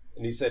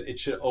 and he said, it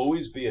should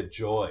always be a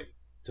joy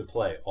to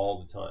play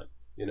all the time,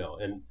 you know,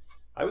 and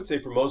I would say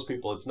for most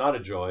people, it's not a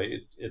joy,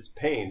 it's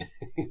pain,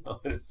 you know,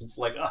 and it's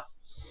like,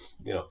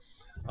 you know,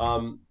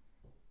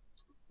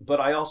 but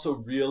I also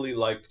really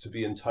like to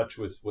be in touch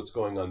with what's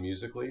going on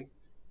musically,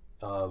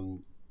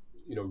 you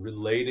know,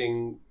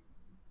 relating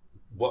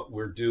what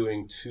we're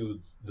doing to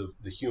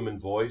the human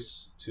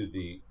voice, to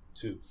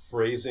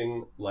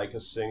phrasing like a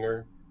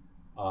singer.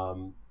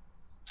 I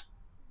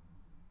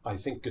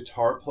think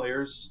guitar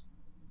players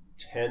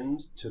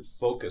tend to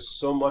focus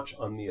so much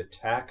on the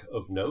attack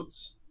of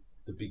notes,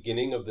 the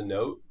beginning of the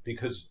note,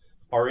 because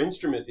our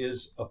instrument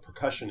is a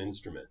percussion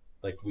instrument.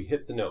 Like, we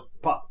hit the note,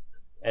 pop,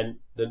 and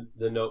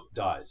the note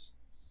dies.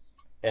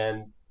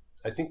 And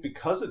I think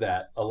because of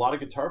that, a lot of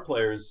guitar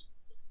players,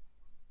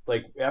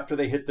 like, after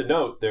they hit the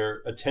note,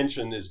 their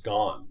attention is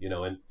gone, you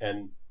know,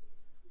 and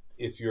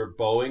if you're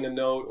bowing a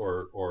note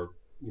or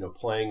you know,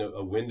 playing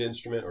a wind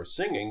instrument or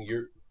singing,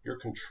 you're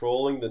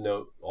controlling the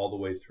note all the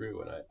way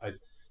through. And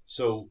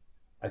so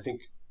I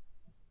think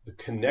the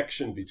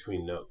connection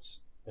between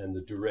notes and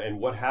and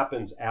what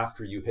happens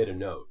after you hit a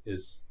note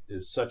is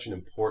such an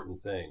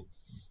important thing.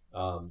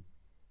 And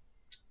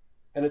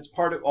it's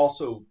part of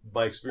also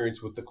my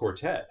experience with the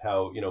quartet,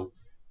 how, you know,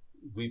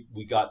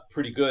 we got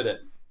pretty good at,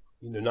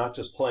 you know, not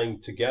just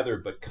playing together,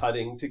 but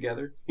cutting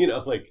together, you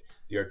know, like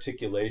the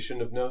articulation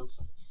of notes.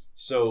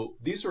 So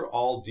these are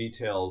all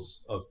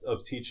details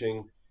of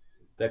teaching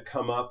that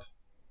come up.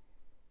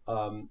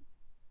 I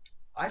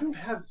don't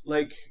have,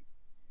 like,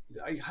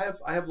 I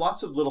have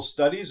lots of little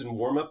studies and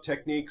warm-up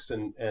techniques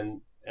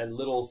and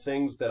little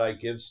things that I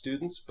give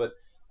students, but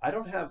I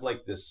don't have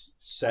like this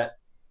set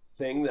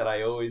thing that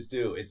I always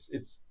do.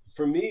 It's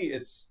for me,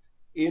 it's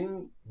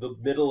in the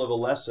middle of a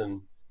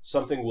lesson,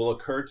 something will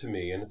occur to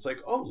me, and it's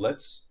like, oh,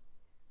 let's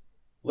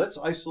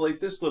isolate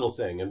this little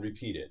thing and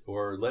repeat it,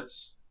 or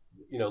let's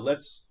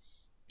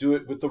do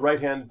it with the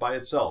right hand by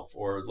itself,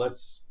 or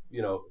let's,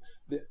 you know.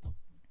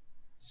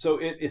 So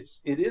it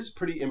is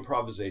pretty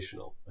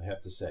improvisational, I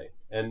have to say,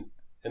 and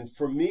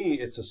for me,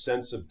 it's a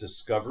sense of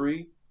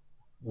discovery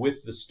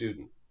with the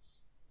student,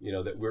 you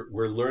know, that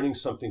we're learning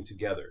something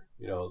together.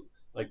 You know,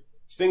 like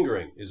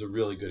fingering is a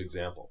really good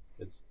example.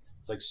 It's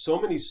like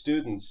so many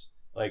students,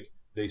 like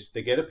they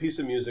get a piece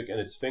of music and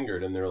it's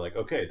fingered, and they're like,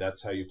 okay,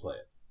 that's how you play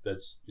it.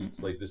 It's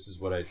like, this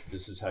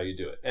is how you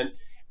do it.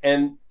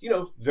 And you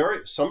know,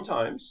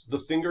 sometimes the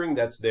fingering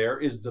that's there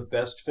is the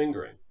best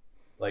fingering.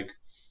 Like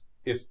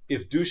if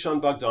Dušan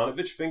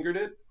Bogdanović fingered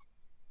it,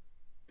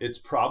 it's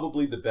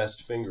probably the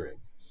best fingering.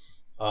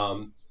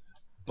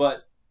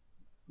 But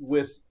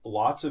with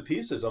lots of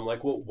pieces, I'm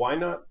like, well, why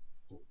not?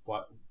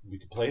 Why, we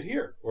could play it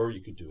here, or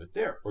you could do it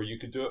there, or you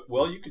could do it,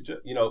 well, you could do,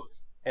 you know,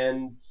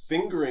 and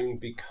fingering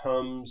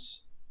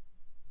becomes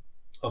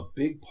a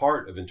big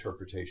part of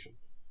interpretation.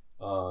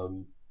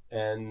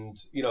 And,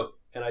 you know,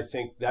 and I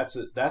think that's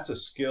a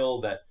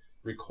skill that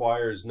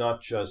requires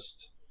not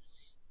just,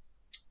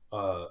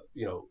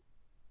 you know,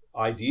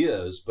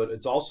 ideas, but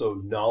it's also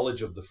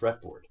knowledge of the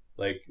fretboard.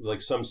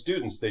 Like some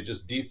students, they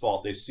just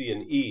default, they see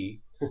an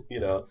E, you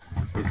know,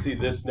 they see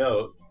this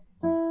note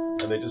and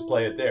they just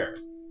play it there.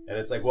 And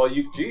it's like, well,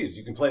 geez,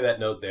 you can play that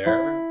note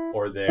there,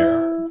 or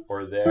there,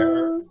 or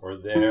there, or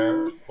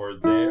there, or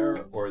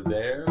there, or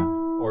there,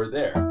 or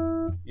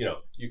there. You know,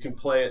 you can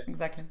play it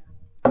exactly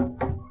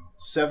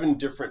 7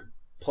 different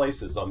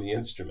places on the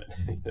instrument,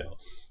 you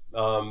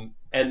know,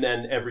 and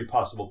then every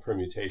possible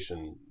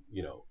permutation,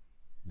 you know,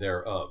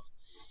 thereof.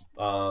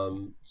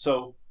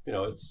 So, you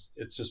know,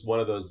 it's just one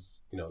of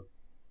those, you know,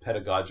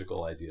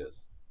 pedagogical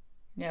ideas.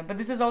 Yeah, but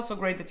this is also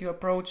great that you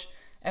approach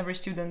every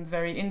student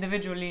very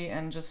individually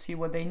and just see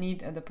what they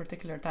need at a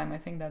particular time. I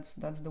think that's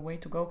the way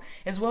to go.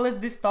 As well as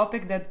this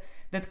topic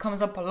that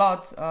comes up a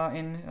lot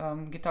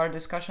in guitar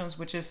discussions,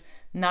 which is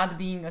not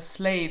being a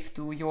slave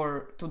to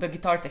the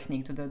guitar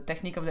technique, to the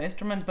technique of the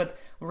instrument, but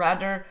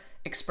rather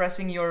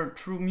expressing your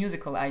true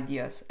musical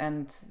ideas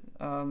and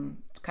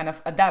kind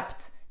of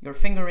adapt your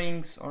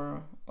fingerings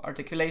or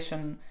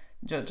articulation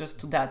just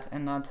to that,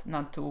 and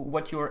not to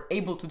what you're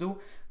able to do,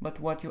 but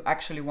what you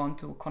actually want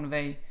to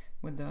convey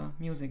with the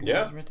music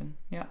that is written.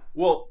 Yeah.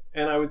 Well,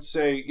 and I would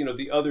say, you know,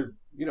 the other,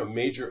 you know,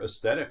 major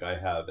aesthetic I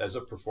have as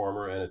a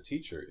performer and a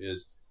teacher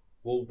is,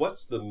 well,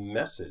 what's the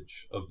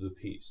message of the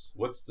piece?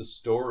 What's the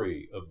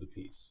story of the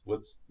piece?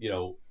 What's, you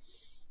know,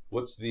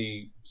 what's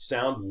the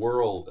sound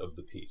world of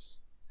the piece?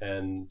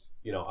 And,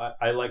 you know,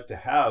 I like to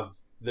have,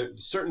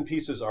 certain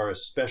pieces are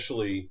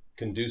especially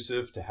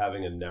conducive to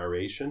having a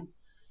narration.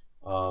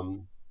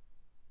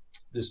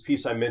 This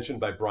piece I mentioned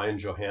by Brian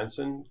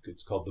Johansson,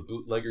 it's called The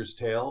Bootlegger's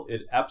Tale.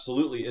 It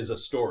absolutely is a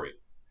story.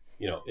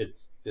 You know,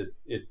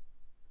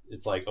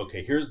 it's like,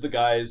 okay, here's the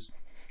guys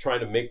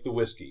trying to make the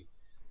whiskey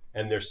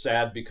and they're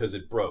sad because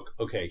it broke.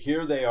 Okay,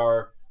 here they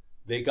are.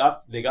 They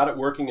got it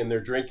working and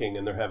they're drinking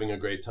and they're having a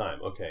great time.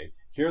 Okay,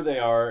 here they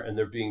are and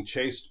they're being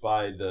chased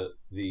by the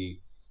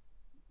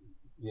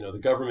you know, the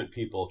government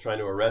people trying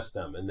to arrest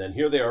them. And then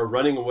here they are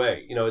running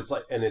away. You know, it's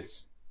like, and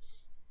it's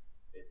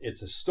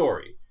a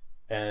story.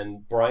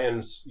 And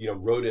Brian's, you know,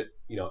 wrote it,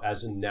 you know,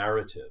 as a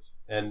narrative.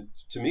 And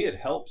to me, it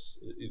helps.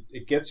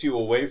 It gets you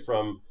away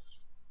from,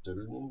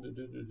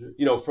 you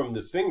know, from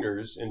the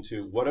fingers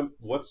into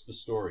what's the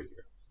story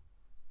here?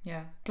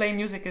 Yeah, playing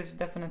music is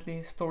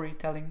definitely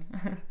storytelling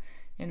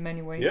in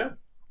many ways. Yeah.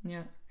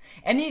 Yeah.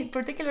 Any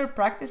particular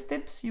practice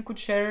tips you could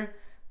share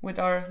with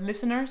our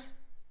listeners?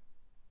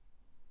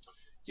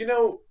 You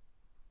know,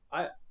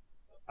 I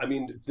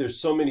mean, there's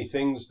so many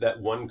things that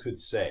one could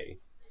say.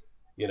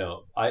 You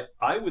know,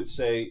 I would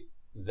say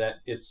that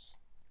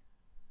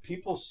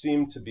people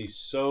seem to be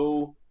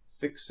so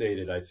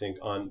fixated, I think,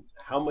 on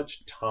how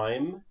much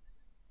time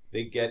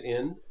they get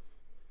in.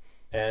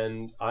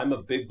 And I'm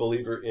a big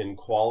believer in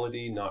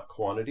quality, not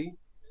quantity.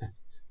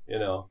 You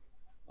know,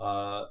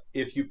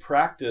 if you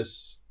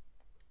practice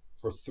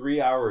for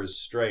 3 hours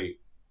straight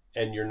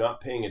and you're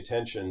not paying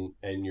attention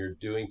and you're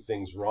doing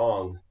things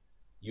wrong,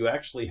 you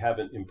actually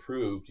haven't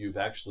improved. You've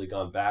actually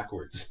gone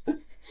backwards,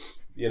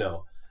 you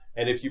know.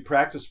 And if you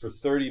practice for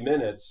 30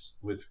 minutes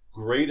with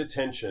great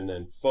attention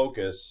and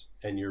focus,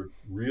 and you're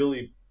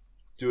really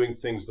doing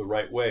things the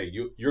right way,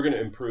 you're going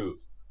to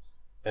improve.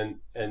 And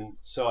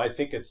so I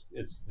think it's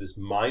this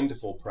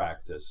mindful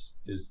practice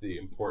is the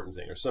important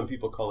thing, or some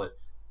people call it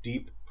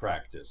deep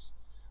practice.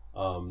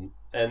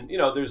 And, you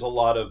know, there's a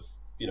lot of,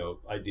 you know,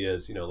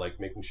 ideas, you know, like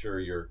making sure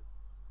your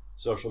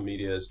social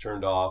media is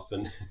turned off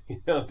and,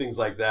 you know, things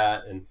like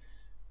that.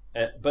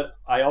 But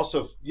I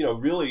also, you know,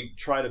 really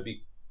try to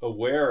be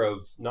aware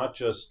of not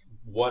just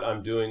what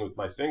I'm doing with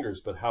my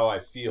fingers, but how I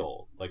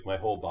feel, like my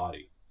whole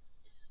body.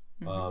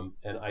 Mm-hmm.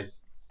 And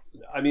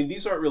I mean,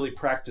 these aren't really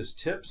practice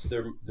tips.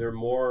 They're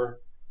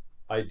more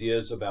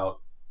ideas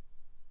about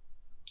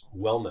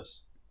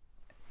wellness.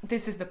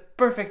 This is the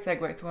perfect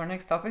segue to our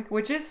next topic,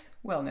 which is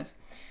wellness.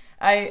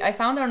 I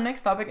found our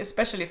next topic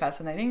especially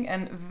fascinating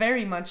and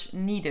very much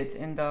needed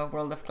in the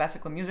world of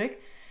classical music.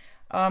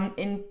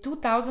 In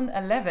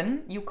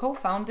 2011, you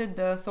co-founded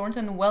the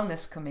Thornton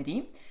Wellness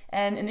Committee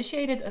and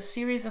initiated a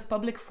series of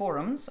public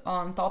forums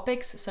on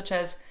topics such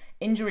as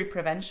injury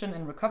prevention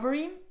and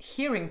recovery,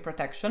 hearing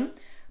protection,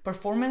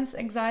 performance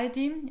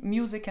anxiety,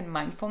 music and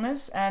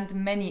mindfulness, and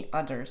many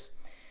others.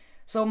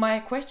 So my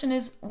question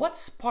is, what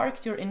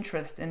sparked your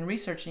interest in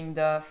researching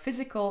the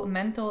physical,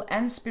 mental,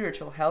 and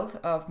spiritual health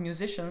of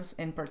musicians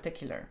in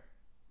particular?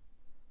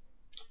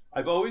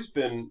 I've always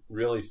been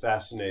really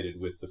fascinated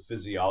with the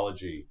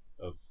physiology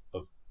of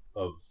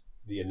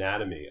the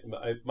anatomy.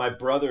 My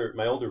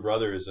older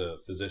brother is a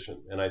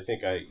physician, and I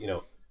think I, you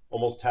know,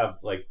 almost have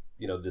like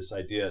this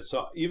idea.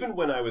 So even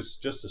when I was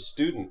just a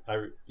student,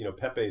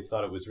 Pepe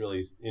thought it was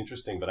really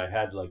interesting, but I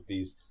had like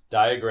these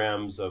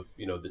diagrams of,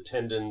 the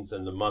tendons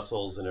and the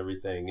muscles and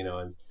everything,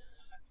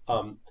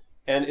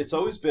 and it's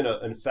always been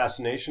a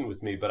fascination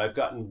with me, but I've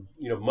gotten,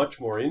 much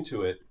more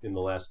into it in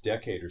the last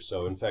decade or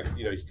so. In fact,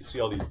 you can see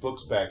all these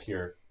books back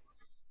here.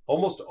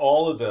 Almost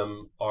all of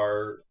them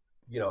are,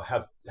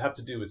 have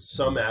to do with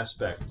some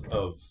aspect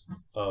of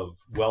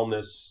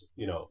wellness,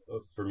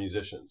 for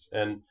musicians.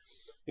 And,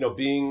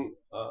 being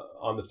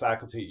on the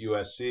faculty at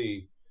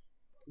USC,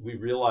 we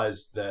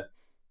realized that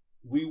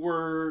we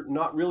were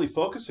not really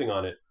focusing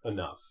on it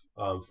enough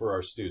for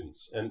our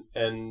students.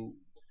 And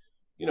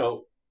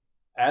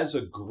as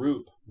a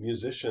group,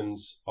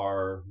 musicians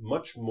are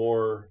much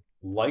more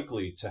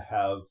likely to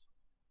have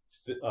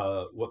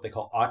what they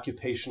call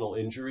occupational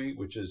injury,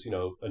 which is,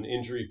 an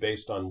injury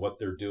based on what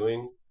they're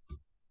doing.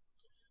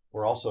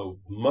 We're also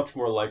much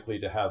more likely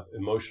to have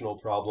emotional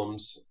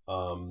problems,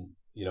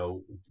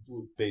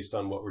 based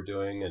on what we're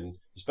doing. And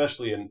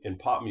especially in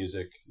pop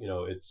music,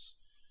 it's,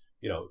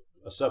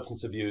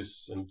 substance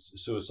abuse and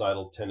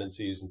suicidal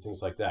tendencies and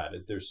things like that.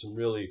 There's some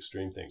really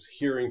extreme things.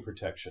 Hearing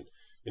protection.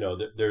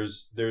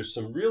 There's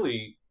some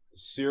really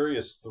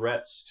serious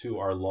threats to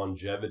our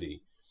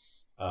longevity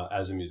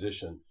as a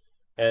musician.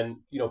 And,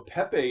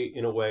 Pepe,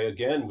 in a way,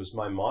 again, was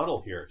my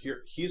model here.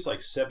 He's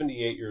like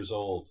 78 years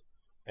old,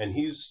 and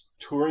he's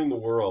touring the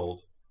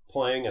world,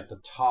 playing at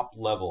the top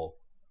level.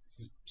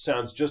 He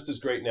sounds just as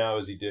great now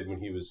as he did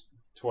when he was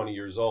 20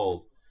 years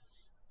old.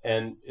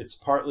 And it's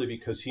partly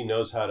because he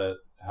knows how to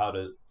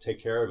take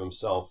care of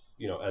himself,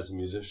 as a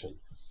musician.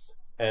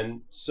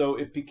 And so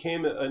it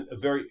became a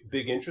very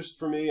big interest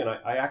for me. And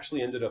I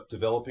actually ended up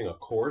developing a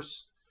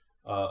course,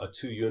 a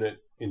 2-unit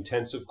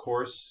intensive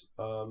course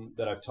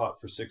that I've taught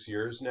for 6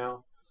 years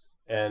now,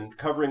 and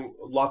covering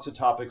lots of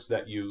topics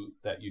that you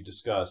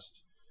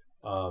discussed.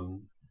 A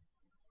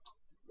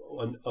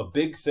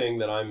big thing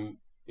that I'm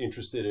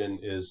interested in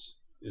is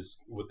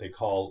what they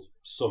call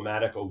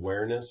somatic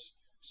awareness.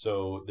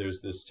 So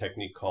there's this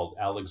technique called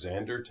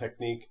Alexander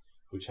technique,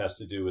 which has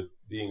to do with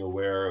being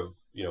aware of,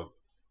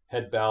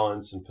 head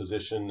balance and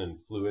position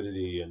and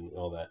fluidity and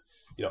all that,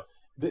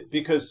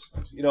 because,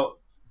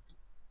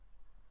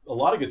 a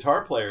lot of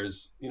guitar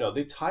players,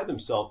 they tie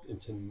themselves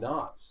into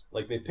knots.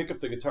 Like they pick up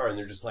the guitar and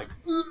they're just like,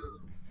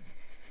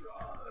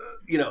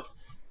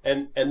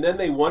 and then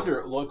they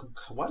wonder, look,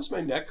 why does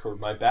my neck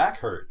hurt? My back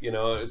hurt?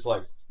 It's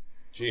like,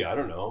 gee, I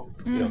don't know,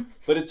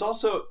 but it's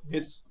also,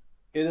 it's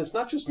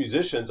not just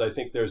musicians. I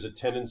think there's a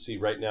tendency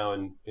right now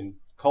in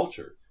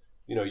culture,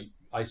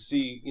 I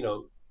see,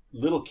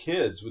 little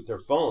kids with their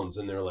phones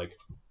and they're like,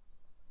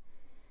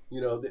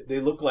 they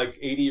look like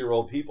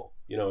 80-year-old people,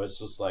 it's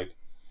just like,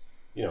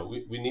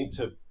 we need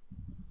to,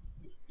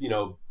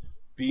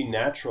 be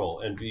natural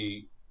and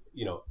be,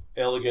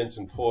 elegant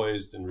and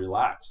poised and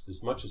relaxed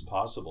as much as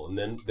possible. And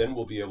then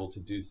we'll be able to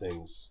do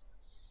things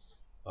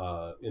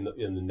in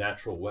the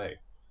natural way.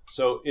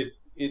 So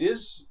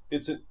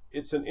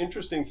it's an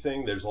interesting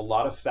thing. There's a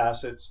lot of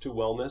facets to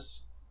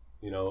wellness,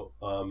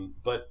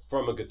 but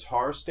from a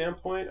guitar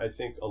standpoint, I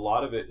think a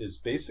lot of it is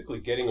basically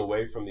getting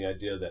away from the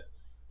idea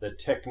that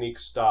technique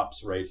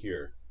stops right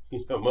here.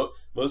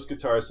 Most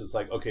guitarists, it's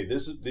like, okay,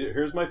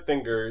 here's my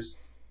fingers,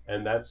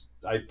 and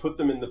I put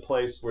them in the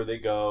place where they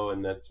go,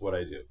 and that's what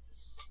I do.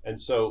 And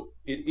so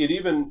it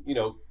even,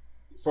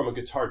 from a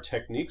guitar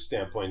technique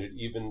standpoint, it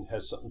even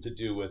has something to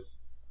do with,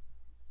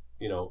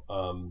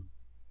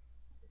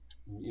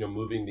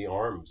 moving the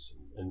arms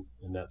and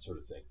that sort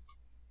of thing.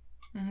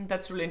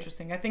 That's really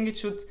interesting. I think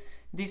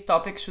these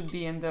topics should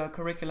be in the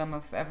curriculum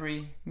of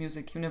every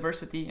music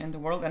university in the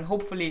world, and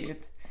hopefully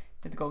it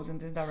goes in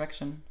this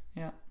direction.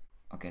 Yeah.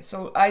 Okay,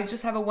 so I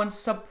just have one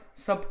sub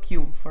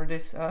Q for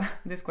this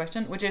this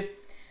question, which is,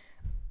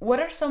 what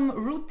are some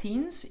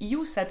routines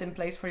you set in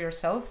place for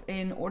yourself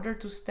in order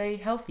to stay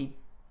healthy?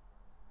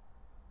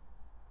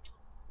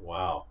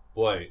 Wow,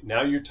 boy!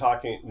 Now you're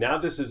talking. Now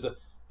this is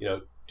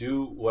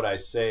do what I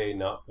say,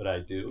 not what I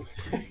do.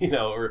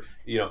 Or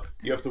you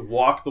have to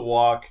walk the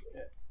walk,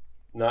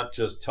 not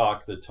just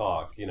talk the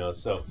talk.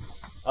 So,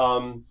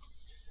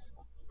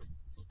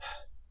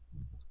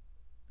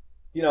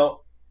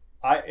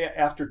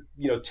 after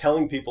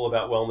telling people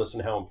about wellness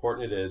and how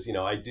important it is,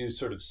 I do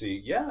sort of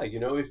see,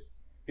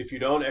 if you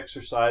don't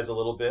exercise a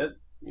little bit,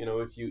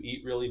 if you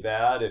eat really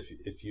bad,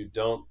 if you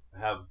don't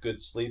have good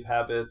sleep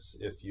habits,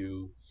 if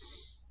you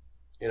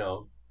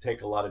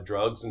take a lot of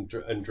drugs and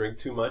drink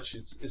too much,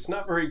 it's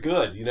not very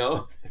good.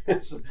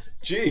 It's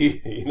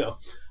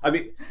I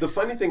mean, the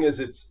funny thing is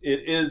it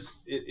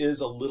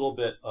is a little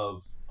bit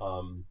of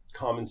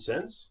common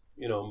sense,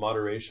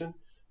 moderation.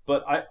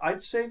 But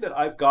I'd say that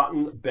I've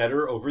gotten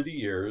better over the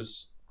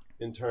years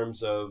in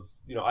terms of,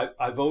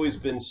 I've always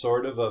been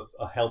sort of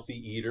a healthy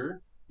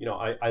eater.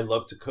 I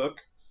love to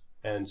cook.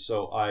 And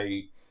so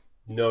I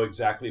know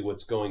exactly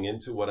what's going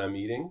into what I'm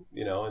eating,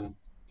 and,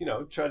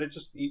 try to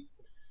just eat.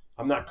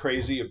 I'm not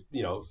crazy,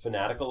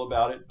 fanatical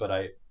about it, but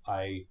I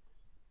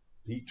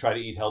try to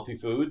eat healthy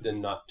food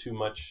and not too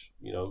much,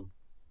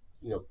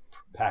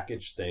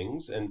 package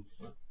things. And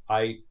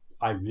I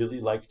really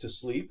like to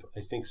sleep.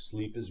 I think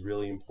sleep is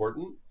really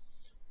important.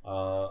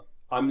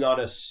 I'm not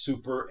a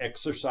super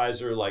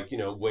exerciser, like,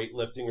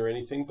 weightlifting or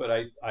anything, but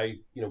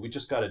we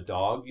just got a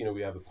dog,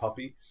 we have a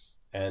puppy.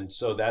 And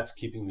so that's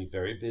keeping me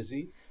very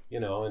busy,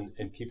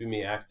 and keeping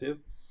me active.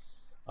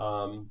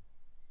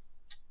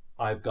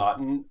 I've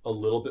gotten a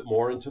little bit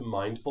more into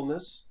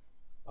mindfulness,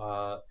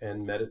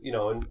 and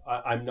and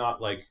I'm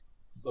not like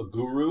a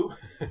guru,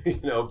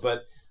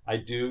 but I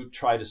do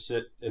try to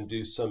sit and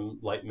do some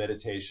light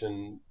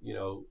meditation.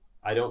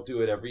 I don't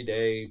do it every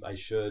day. I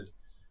should,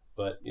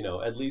 but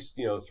at least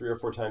 3 or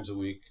 4 times a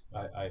week,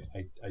 I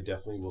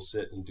definitely will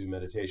sit and do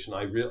meditation.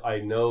 I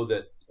know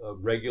that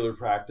regular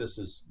practice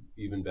is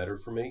even better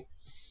for me.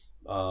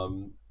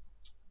 All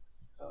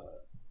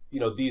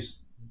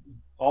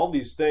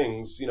these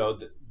things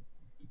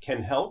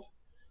can help.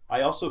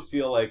 I also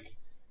feel like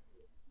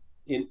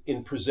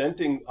in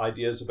presenting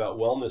ideas about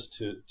wellness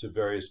to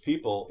various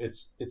people,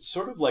 it's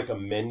sort of like a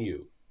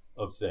menu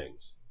of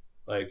things.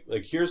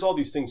 Like here's all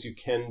these things you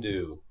can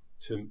do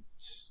to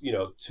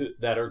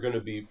that are going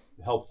to be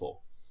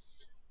helpful.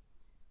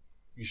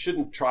 You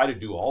shouldn't try to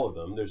do all of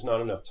them. There's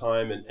not enough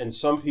time. And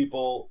some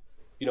people,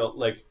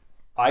 like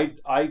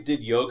I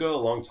did yoga a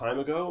long time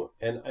ago,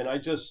 and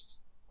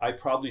I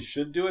probably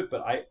should do it,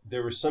 but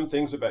there were some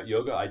things about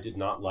yoga I did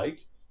not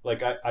like.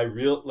 Like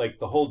like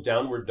the whole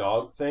downward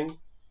dog thing,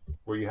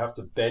 where you have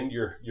to bend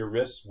your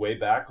wrists way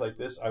back like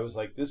this. I was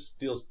like, this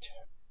feels,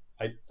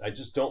 I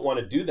just don't want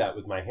to do that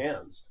with my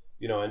hands,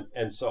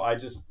 and so I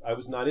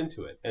was not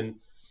into it.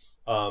 And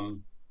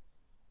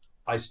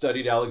I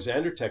studied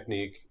Alexander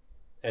technique,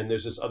 and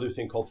there's this other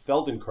thing called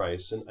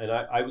Feldenkrais, and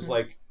I was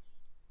like,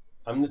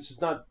 this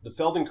is not, the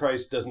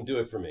Feldenkrais doesn't do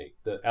it for me.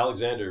 The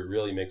Alexander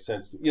really makes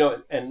sense to,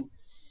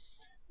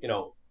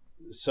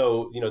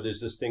 so, there's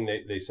this thing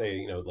they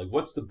say, like,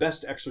 what's the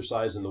best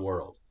exercise in the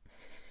world?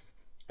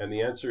 And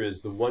the answer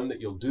is the one that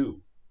you'll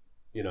do,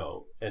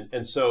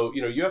 and so,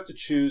 you have to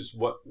choose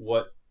what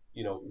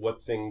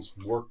things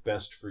work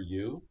best for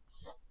you.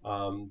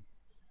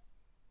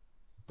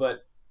 But,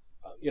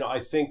 I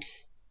think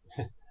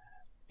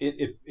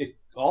it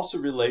also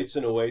relates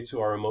in a way to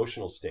our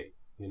emotional state,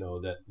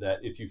 that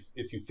if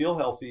you feel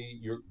healthy,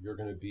 you're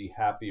going to be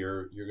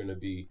happier. You're going to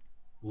be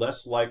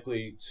less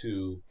likely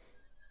to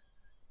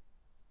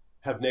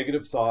have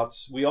negative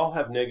thoughts. We all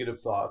have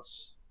negative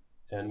thoughts,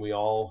 and we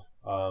all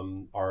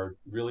are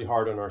really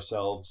hard on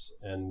ourselves,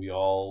 and we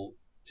all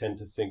tend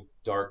to think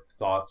dark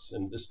thoughts,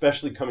 and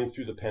especially coming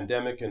through the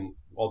pandemic and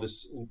all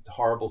this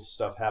horrible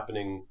stuff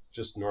happening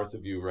just north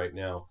of you right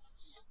now,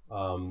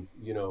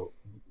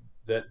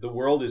 that the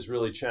world is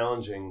really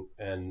challenging,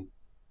 and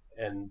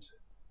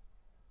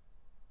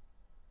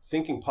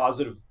thinking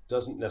positive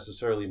doesn't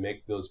necessarily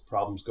make those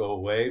problems go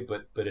away,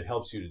 but it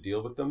helps you to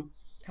deal with them.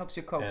 Helps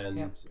you cope.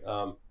 And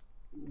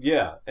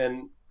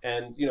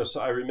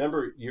so I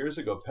remember years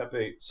ago,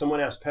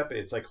 someone asked Pepe,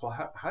 it's like,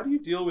 well, how do you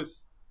deal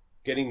with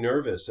getting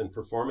nervous and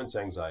performance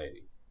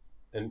anxiety?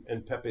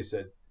 And Pepe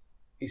said,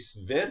 it's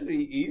very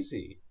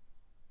easy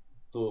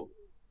to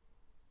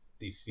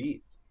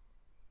defeat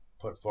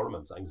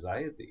performance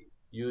anxiety.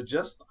 You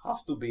just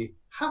have to be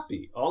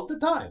happy all the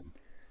time.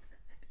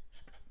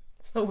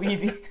 So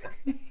easy.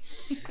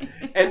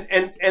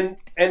 and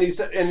he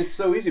said, and it's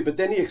so easy, but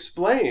then he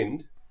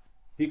explained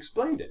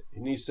it,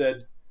 and he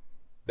said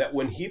that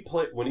when he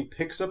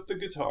picks up the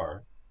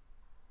guitar,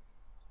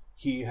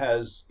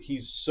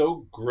 he's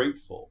so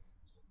grateful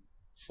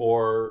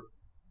for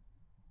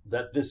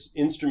that this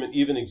instrument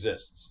even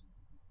exists.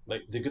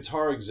 Like, the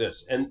guitar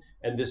exists, and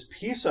this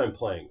piece I'm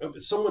playing,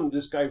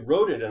 this guy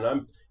wrote it,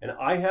 and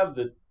I have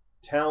the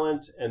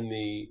talent and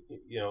the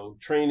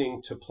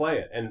training to play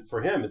it. And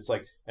for him, it's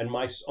like, and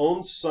my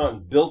own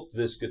son built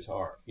this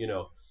guitar,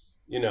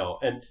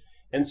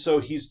 and so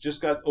he's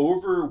just got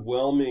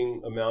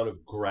overwhelming amount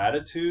of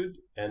gratitude,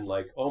 and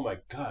like, oh my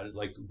God,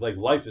 like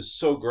life is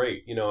so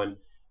great,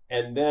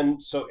 and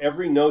then so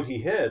every note he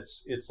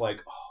hits, it's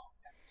like, oh,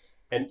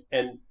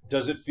 and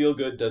does it feel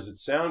good? Does it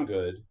sound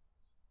good?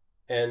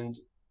 And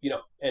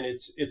and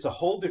it's a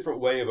whole different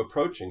way of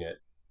approaching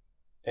it,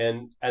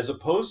 and as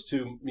opposed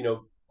to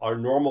our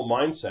normal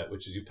mindset,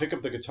 which is you pick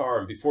up the guitar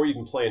and before you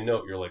even play a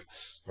note, you're like,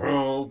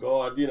 oh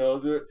God,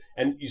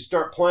 and you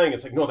start playing,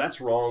 it's like, no,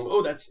 that's wrong.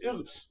 Oh, that's,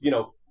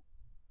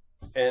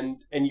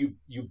 and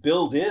you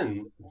build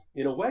in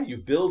a way, you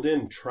build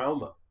in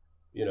trauma,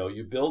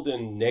 you build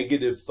in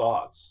negative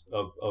thoughts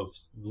of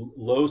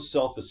low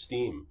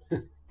self-esteem,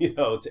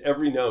 to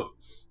every note,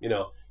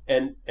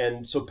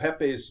 and so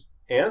Pepe's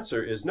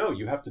answer is, no,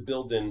 you have to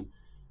build in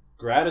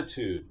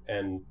gratitude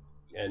and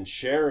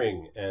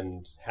sharing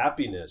and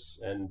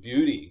happiness and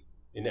beauty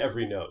in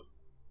every note,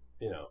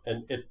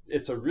 and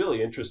it's a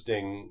really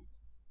interesting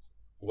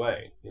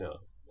way,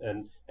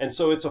 and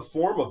so it's a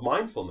form of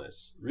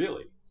mindfulness,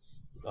 really.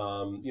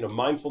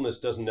 Mindfulness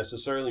doesn't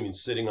necessarily mean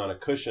sitting on a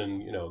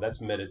cushion,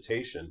 that's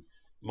meditation.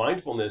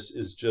 Mindfulness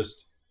is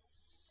just,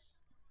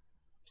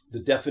 the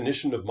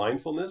definition of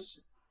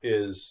mindfulness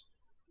is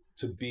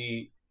to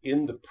be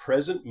in the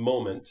present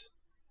moment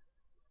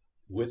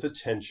with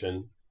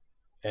attention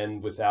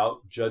and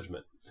without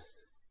judgment.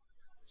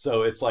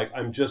 So it's like,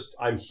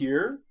 I'm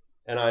here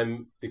and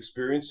I'm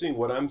experiencing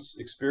what I'm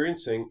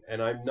experiencing,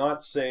 and I'm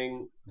not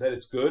saying that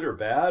it's good or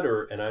bad,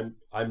 and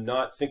I'm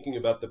not thinking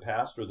about the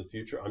past or the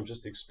future. I'm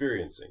just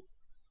experiencing.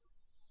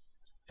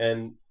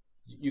 And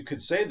you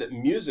could say that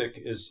music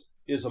is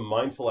a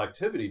mindful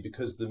activity,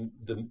 because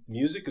the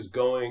music is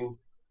going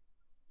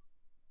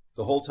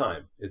the whole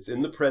time. It's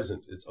in the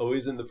present. It's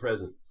always in the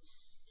present.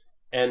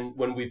 And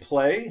when we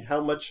play,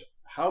 how much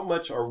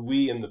are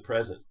we in the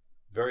present?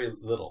 Very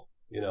little,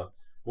 you know.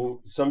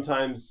 Well,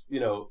 sometimes, you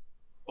know,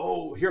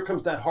 oh, here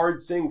comes that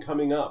hard thing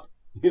coming up.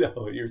 You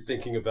know, you're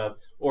thinking about,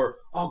 or,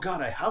 oh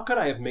God, how could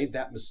I have made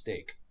that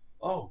mistake?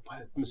 Oh,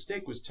 that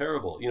mistake was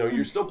terrible. You know,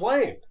 you're still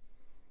playing.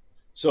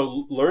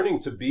 So learning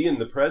to be in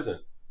the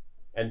present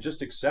and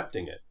just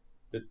accepting it,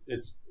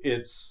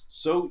 it's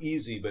so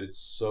easy, but it's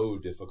so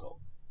difficult.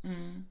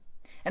 Mm.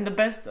 And the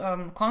best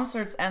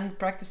concerts and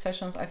practice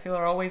sessions, I feel,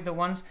 are always the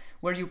ones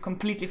where you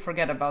completely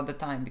forget about the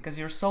time, because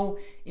you're so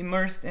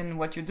immersed in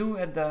what you do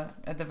at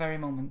the very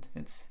moment.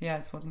 It's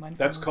what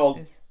mindfulness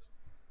is.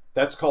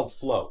 That's called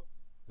flow.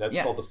 That's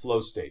called the flow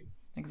state.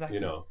 Exactly.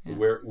 You know,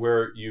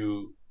 where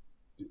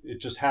it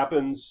just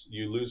happens.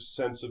 You lose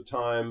sense of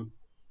time.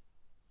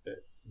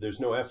 There's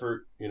no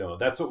effort. You know,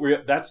 that's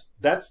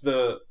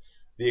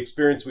the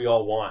experience we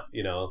all want,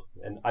 you know,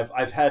 and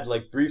I've had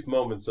like brief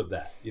moments of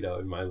that, you know,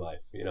 in my life,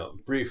 you know,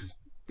 brief.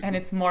 And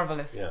it's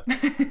marvelous.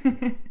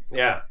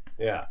 Yeah.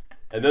 Yeah.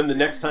 And then the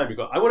next time you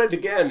go, I want it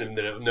again. And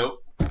then,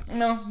 nope.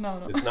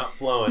 No. It's not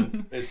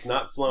flowing. It's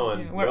not flowing.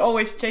 Yeah, we're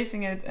always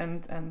chasing it.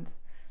 And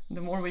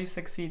the more we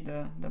succeed,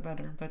 the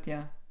better. But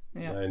yeah.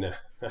 I know.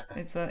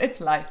 it's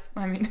life.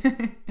 I mean,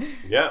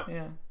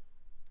 Yeah.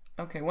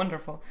 Okay,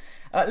 wonderful.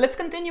 Let's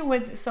continue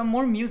with some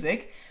more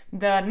music.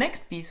 The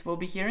next piece we'll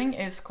be hearing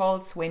is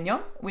called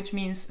Sueño, which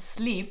means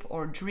sleep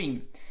or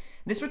dream.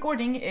 This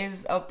recording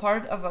is a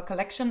part of a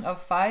collection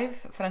of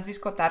 5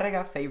 Francisco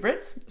Tárrega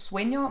favorites: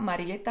 Sueño,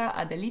 Marieta,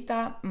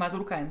 Adelita,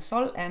 Mazurka en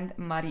Sol, and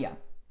Maria.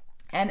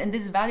 And in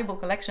this valuable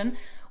collection,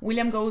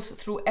 William goes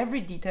through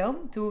every detail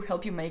to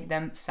help you make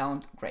them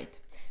sound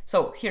great.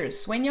 So here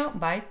is Sueño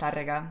by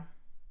Tárrega.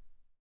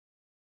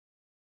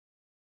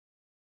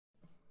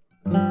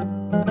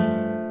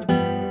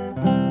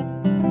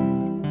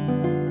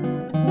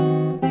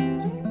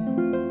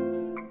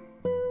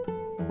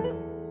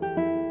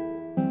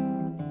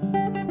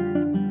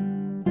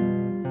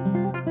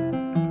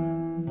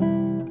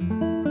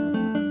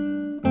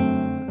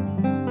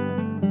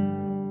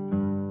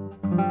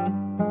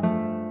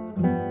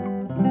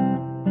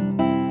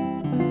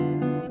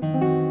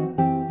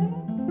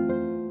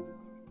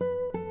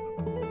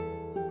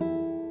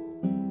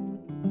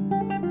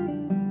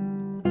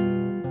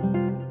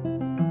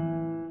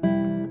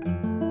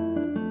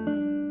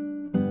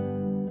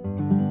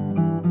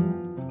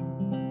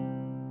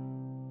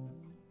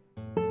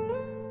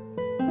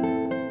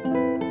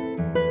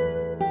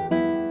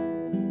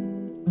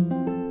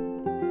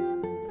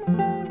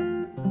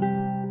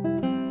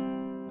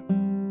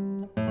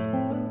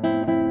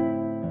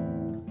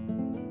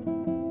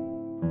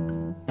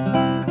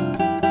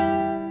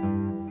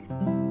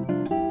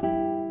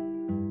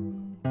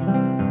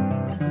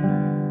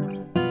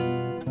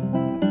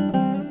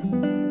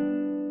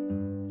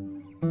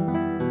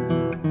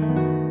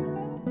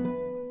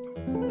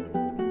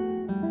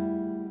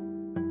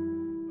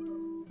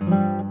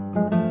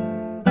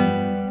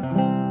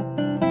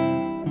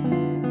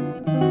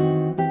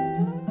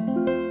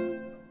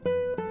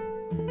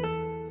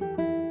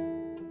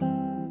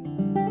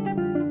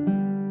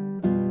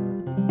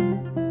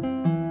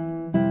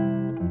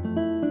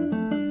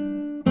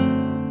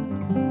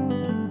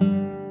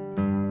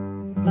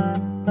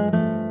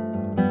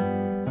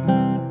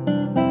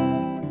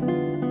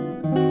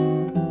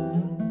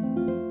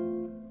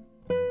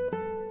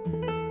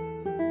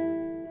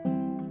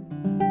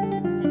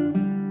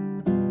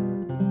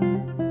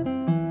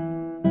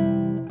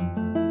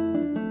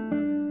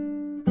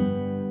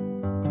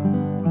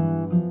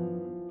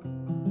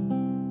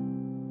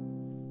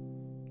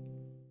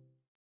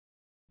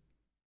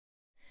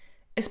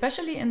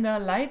 Especially in the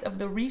light of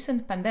the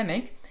recent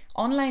pandemic,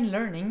 online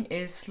learning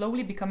is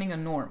slowly becoming a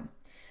norm.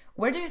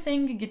 Where do you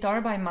think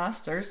Guitar by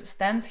Masters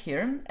stands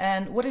here,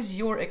 and what is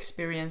your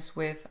experience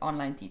with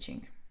online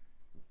teaching?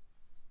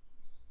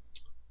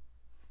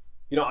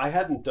 You know, I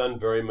hadn't done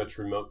very much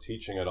remote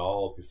teaching at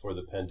all before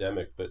the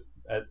pandemic, but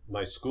at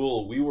my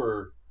school, we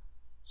were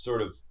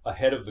sort of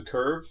ahead of the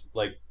curve.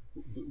 Like,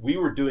 we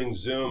were doing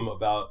Zoom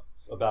about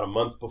a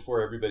month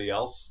before everybody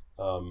else.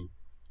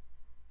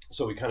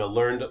 So we kind of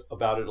learned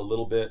about it a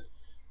little bit.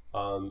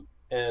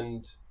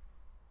 And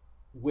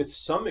with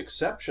some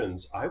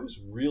exceptions, I was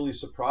really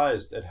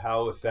surprised at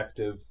how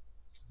effective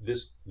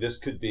this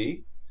could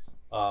be.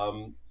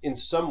 In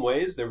some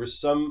ways, there were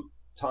some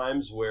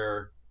times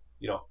where,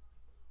 you know,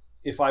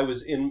 if I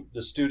was in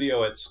the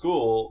studio at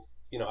school,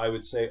 you know, I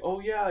would say,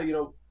 oh yeah, you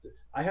know,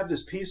 I have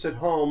this piece at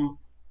home.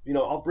 you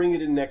know, I'll bring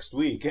it in next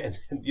week. And,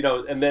 you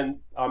know, and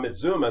then I'm at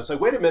Zoom. I was like,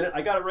 wait a minute,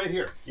 I got it right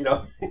here. You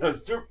know,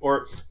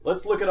 or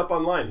let's look it up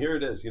online. Here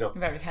it is, you know.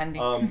 Very handy.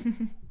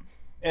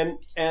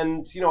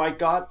 And, you know, I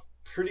got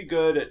pretty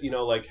good at, you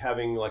know, like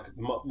having like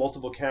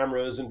multiple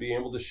cameras and being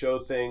able to show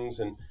things.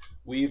 And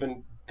we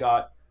even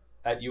got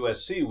at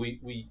USC,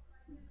 we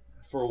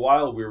for a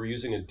while, we were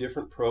using a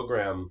different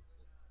program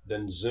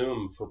than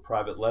Zoom for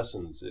private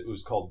lessons. It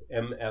was called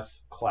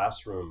MF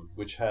Classroom,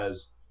 which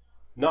has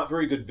not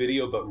very good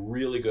video, but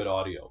really good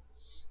audio.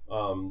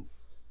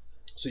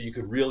 So you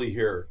could really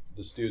hear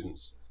the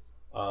students.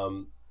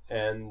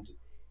 And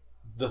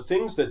the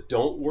things that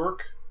don't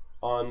work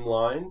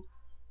online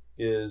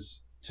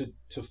is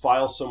to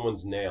file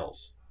someone's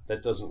nails.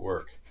 That doesn't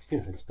work.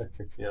 You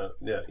know,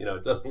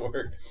 it doesn't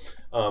work.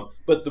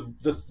 But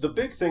the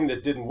big thing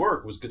that didn't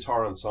work was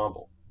guitar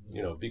ensemble,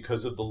 you know,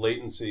 because of the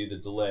latency, the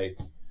delay.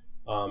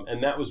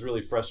 And that was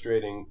really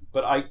frustrating.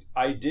 But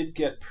I did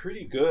get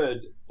pretty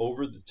good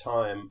over the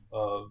time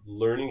of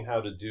learning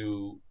how to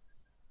do,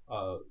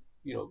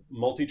 you know,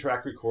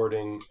 multi-track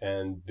recording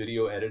and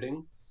video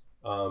editing.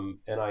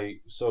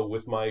 So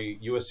with my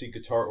USC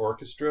Guitar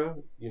Orchestra,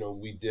 you know,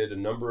 we did a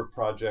number of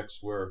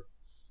projects where,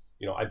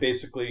 you know, I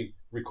basically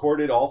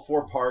recorded all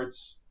 4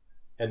 parts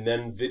and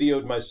then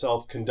videoed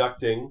myself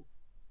conducting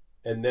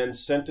and then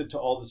sent it to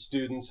all the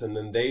students, and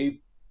then they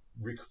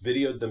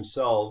videoed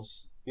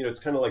themselves. You know,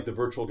 it's kind of like the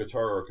virtual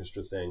guitar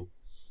orchestra thing.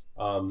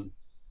 And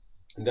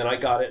then I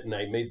got it and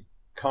I made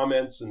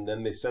comments, and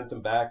then they sent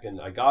them back and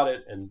I got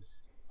it and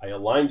I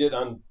aligned it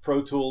on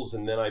Pro Tools,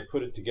 and then I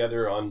put it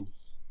together on,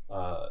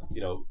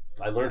 you know,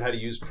 I learned how to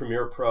use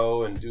Premiere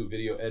Pro and do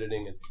video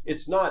editing. And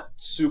it's not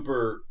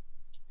super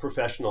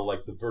professional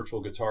like the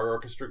virtual guitar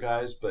orchestra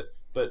guys, but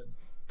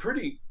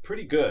pretty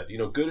good, you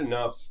know, good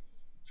enough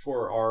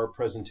for our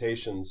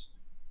presentations.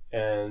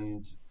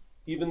 And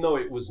even though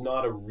it was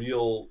not a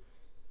real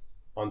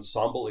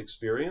ensemble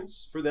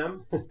experience for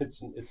them,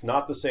 it's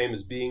not the same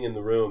as being in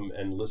the room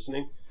and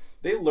listening.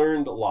 They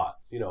learned a lot,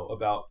 you know,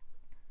 about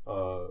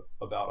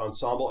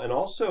ensemble, and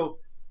also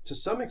to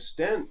some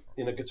extent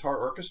in a guitar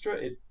orchestra,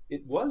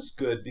 it was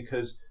good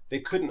because they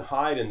couldn't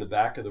hide in the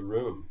back of the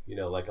room, you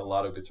know, like a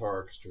lot of guitar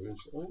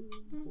orchestras.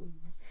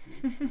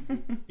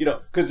 You know,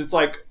 because it's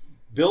like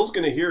Bill's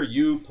going to hear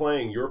you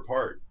playing your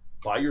part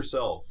by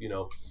yourself, you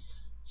know.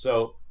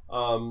 So,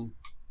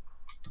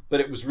 but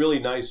it was really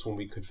nice when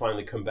we could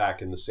finally come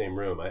back in the same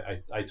room.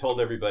 I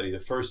told everybody the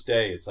first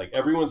day, it's like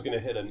everyone's going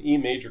to hit an E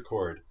major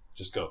chord,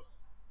 just go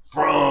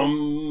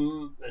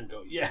from and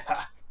go,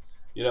 yeah.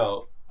 You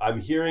know,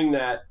 I'm hearing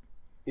that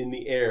in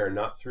the air,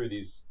 not through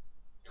these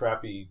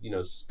crappy, you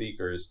know,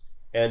 speakers.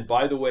 And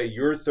by the way,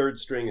 your 3rd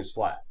string is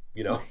flat,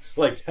 you know,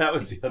 like that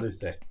was the other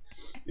thing,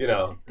 you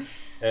know,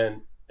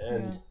 and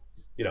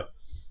you know,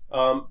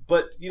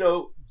 but you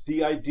know,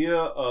 the idea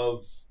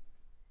of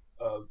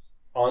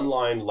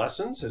online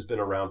lessons has been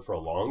around for a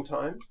long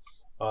time.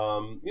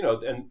 You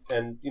know,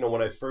 and you know,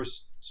 when I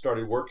first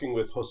started working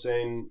with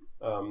Hossein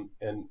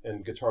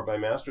and Guitar by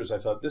Masters, I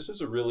thought this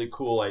is a really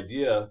cool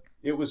idea.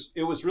 It was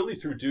really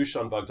through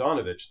Dušan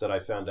Bogdanović that I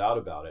found out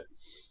about it,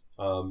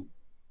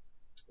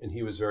 and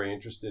he was very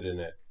interested in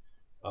it.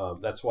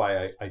 That's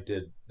why I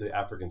did the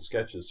African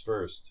sketches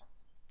first.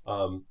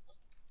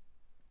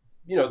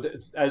 You know,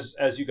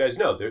 as you guys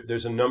know,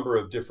 there's a number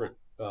of different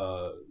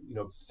you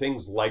know,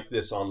 things like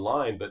this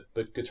online,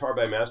 but Guitar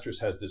by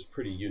Masters has this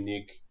pretty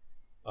unique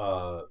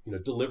you know,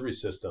 delivery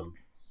system.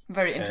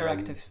 Very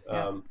interactive.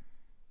 And,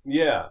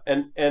 yeah,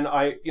 and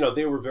I, you know,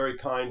 they were very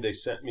kind. They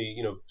sent me,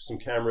 you know, some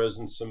cameras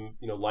and some,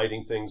 you know,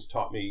 lighting things,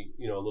 taught me,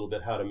 you know, a little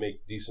bit how to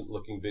make decent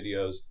looking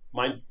videos.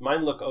 Mine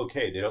look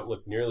okay. They don't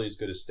look nearly as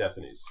good as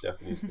Stephanie's.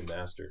 Stephanie's the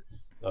master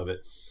of it.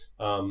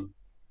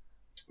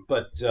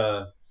 But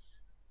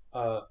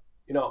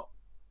you know,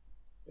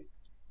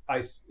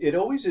 it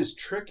always is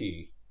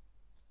tricky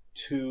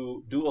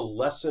to do a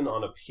lesson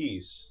on a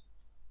piece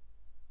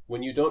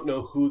when you don't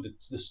know who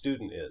the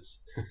student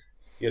is.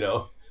 You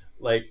know,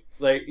 like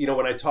you know,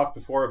 when I talked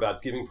before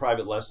about giving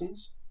private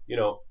lessons, you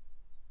know,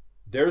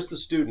 there's the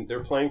student,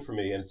 they're playing for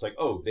me, and it's like,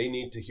 oh, they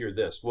need to hear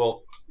this.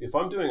 Well, if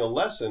I'm doing a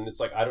lesson, it's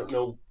like I don't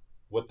know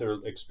what their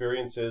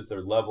experience is,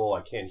 their level,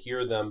 I can't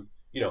hear them,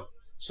 you know.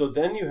 So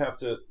then you have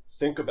to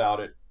think about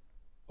it.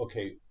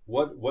 Okay,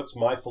 what's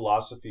my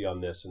philosophy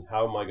on this, and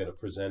how am I going to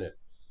present it?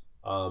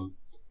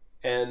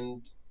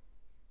 And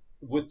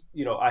with,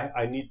 you know,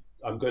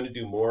 I'm going to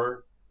do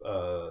more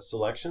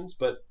selections,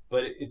 but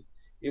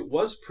it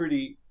was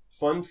pretty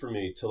fun for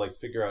me to like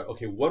figure out,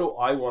 okay, what do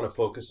I want to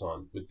focus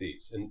on with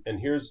these? And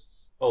here's,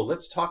 oh,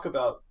 let's talk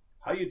about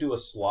how you do a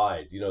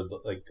slide, you know,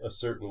 like a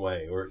certain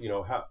way, or, you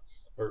know, how,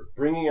 or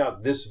bringing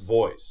out this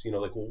voice, you know,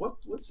 like, well,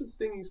 what's the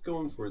thing he's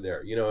going for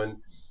there, you know,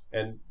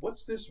 and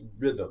what's this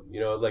rhythm, you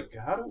know, like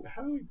how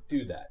do we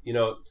do that, you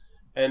know?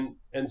 And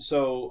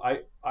so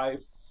I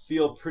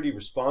feel pretty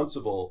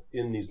responsible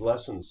in these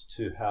lessons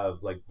to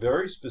have like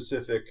very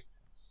specific,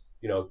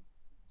 you know,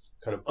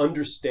 kind of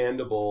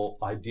understandable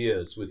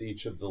ideas with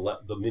each of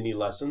the mini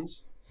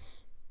lessons.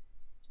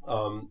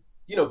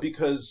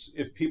 because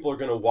if people are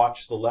going to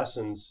watch the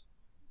lessons,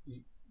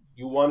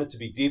 you want it to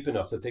be deep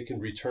enough that they can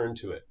return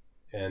to it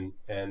and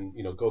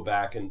go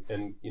back and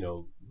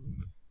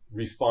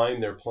refine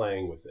their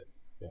playing with it.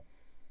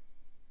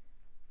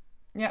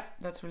 Yeah,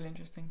 that's really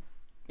interesting.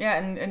 Yeah,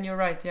 and you're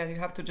right. Yeah, you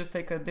have to just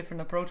take a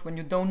different approach when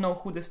you don't know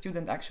who the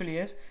student actually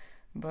is.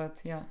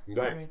 But yeah,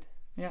 right. Great.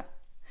 Yeah.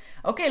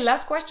 Okay,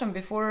 last question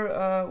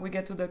before we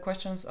get to the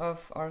questions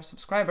of our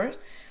subscribers,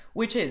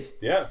 which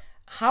is,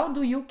 how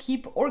do you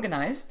keep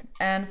organized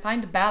and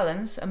find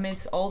balance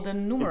amidst all the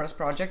numerous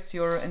projects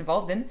you're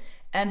involved in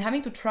and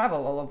having to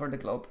travel all over the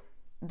globe?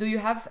 Do you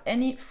have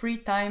any free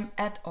time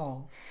at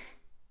all?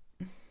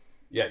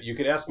 Yeah, you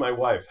could ask my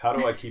wife, how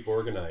do I keep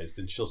organized?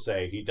 And she'll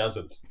say, he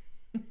doesn't.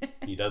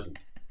 He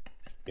doesn't.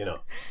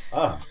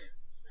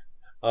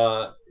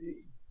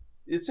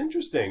 It's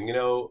interesting.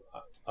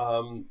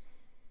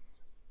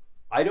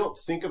 I don't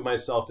think of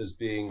myself as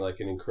being like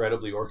an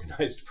incredibly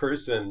organized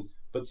person,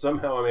 but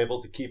somehow I'm able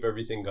to keep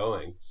everything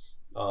going.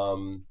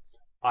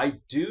 I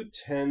do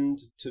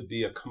tend to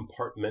be a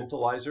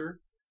compartmentalizer.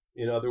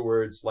 In other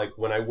words, like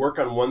when I work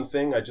on one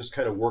thing, I just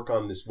kind of work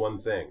on this one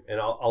thing,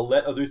 and I'll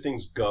let other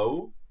things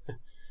go.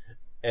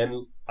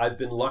 And I've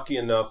been lucky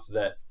enough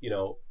that,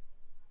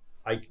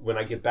 when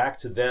I get back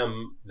to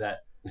them,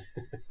 that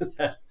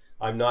that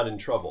I'm not in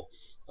trouble.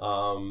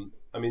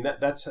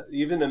 That's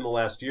even in the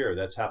last year,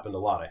 that's happened a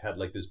lot. I had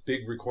like this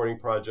big recording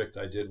project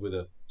I did with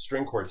a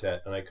string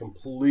quartet, and I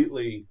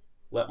completely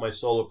let my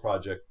solo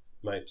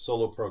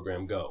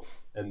program go.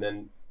 And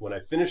then when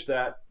I finished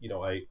that,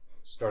 I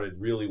started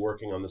really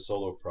working on the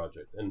solo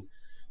project. And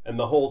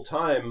the whole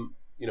time,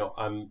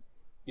 I'm,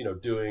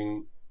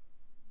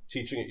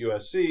 teaching at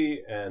USC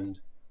and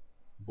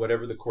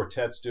whatever the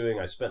quartet's doing.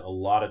 I spent a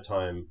lot of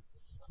time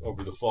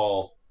over the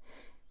fall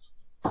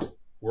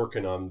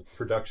working on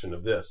production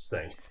of this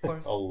thing. Of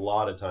course. A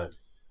lot of time.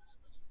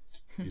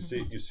 You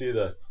see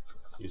the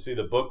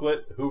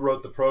booklet? Who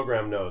wrote the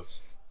program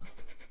notes?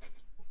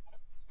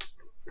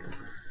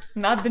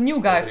 Not the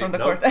new guy from the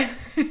quartet.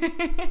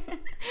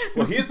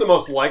 Well, he's the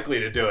most likely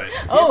to do it.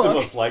 He's the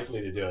most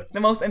likely to do it.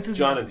 The most enthusiastic.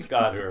 John and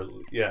Scott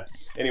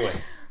Anyway,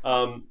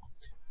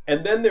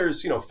 and then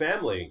there's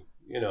family.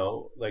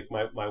 Like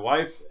my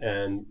wife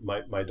and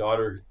my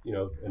daughter.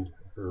 And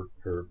her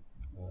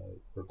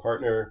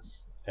partner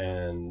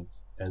and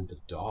the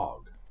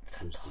dog.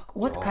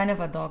 What kind of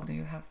a dog do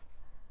you have?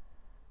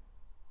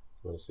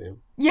 You want to see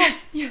him?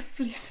 Yes,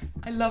 please.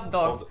 I love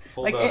dogs.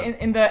 Hold on.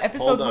 In the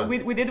episode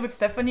we did with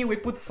Stephanie, we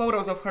put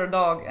photos of her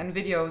dog and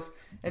videos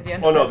at the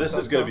end of the episode. This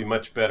is going to be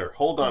much better.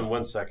 Hold on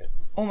 1 second.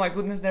 Oh my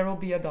goodness, there will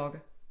be a dog.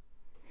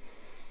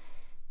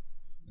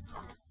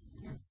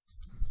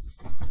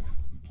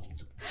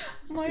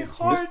 It's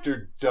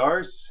Mr.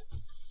 Darcy.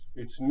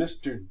 It's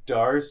Mr.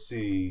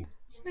 Darcy.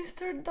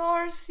 Mr.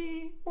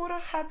 Darcy. What a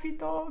happy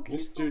dog.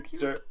 He's so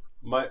cute.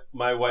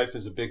 My wife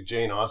is a big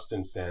Jane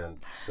Austen fan,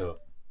 so...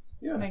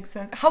 Yeah. Makes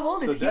sense. How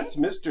old is he? So that's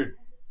Mr.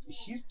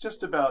 He's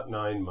just about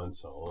 9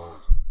 months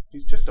old.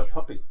 He's just a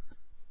puppy.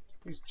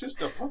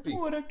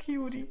 What a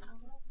cutie.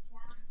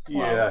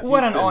 Yeah. Wow.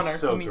 What an honor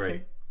to meet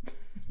him.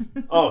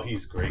 Oh,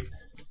 he's great.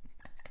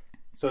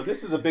 So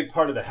this is a big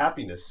part of the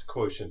happiness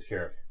quotient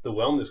here, the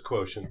wellness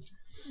quotient.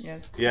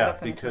 Yes. Yeah,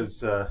 definitely.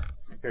 because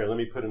here, let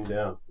me put him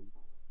down.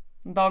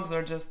 Dogs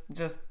are just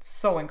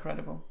so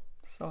incredible.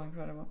 So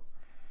incredible.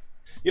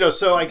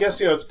 So I guess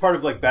it's part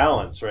of like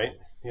balance, right?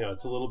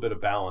 It's a little bit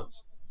of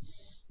balance.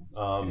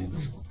 I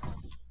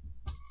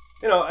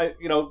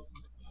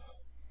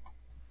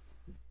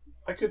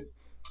could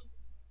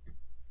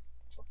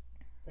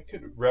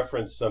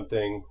reference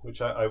something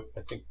which I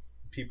think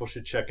people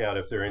should check out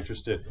if they're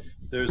interested.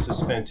 There's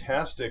this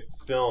fantastic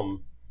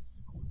film,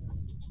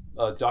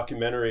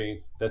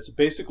 documentary that's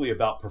basically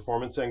about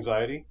performance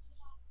anxiety,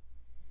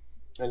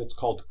 and it's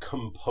called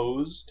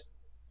Composed,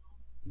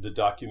 the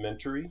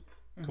documentary.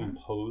 Mm-hmm.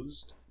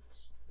 Composed,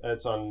 and I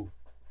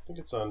think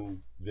it's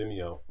on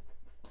Vimeo.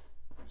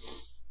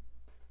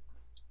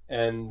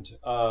 And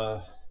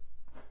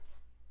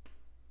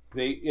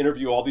they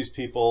interview all these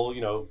people,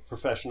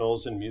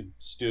 professionals and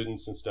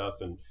students and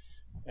stuff, and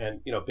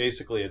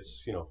basically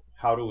it's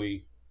how do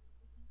we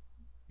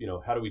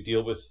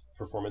deal with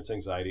performance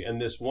anxiety?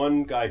 And this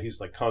one guy, he's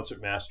like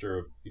concert master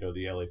of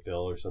the LA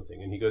Phil or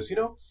something, and he goes,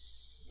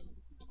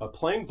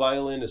 playing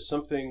violin is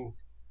something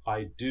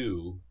I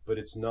do, but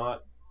it's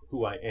not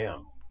who I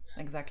am.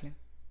 Exactly.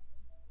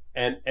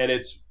 And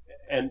it's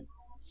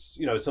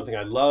something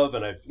I love,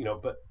 and I've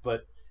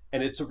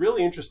and it's a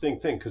really interesting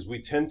thing because we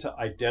tend to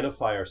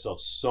identify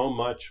ourselves so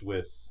much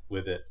with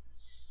it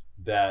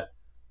that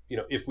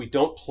if we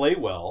don't play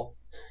well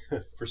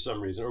for some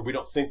reason, or we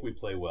don't think we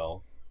play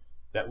well,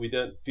 that we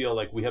then feel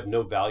like we have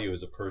no value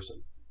as a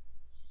person.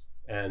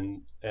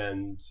 And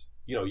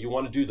you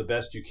want to do the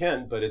best you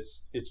can, but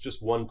it's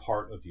just one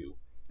part of you.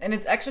 And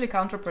it's actually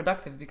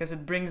counterproductive because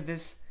it brings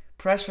this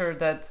pressure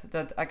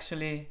that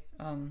actually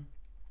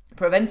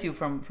prevents you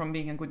from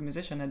being a good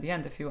musician at the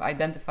end. If you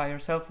identify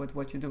yourself with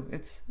what you do,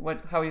 it's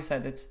how you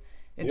said it's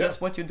just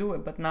what you do,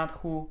 but not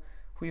who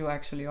you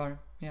actually are.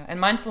 Yeah, and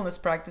mindfulness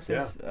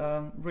practices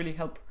really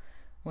help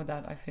with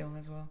that, I feel,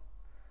 as well.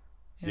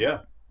 Yeah.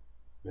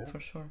 For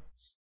sure.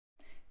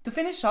 To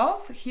finish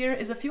off, here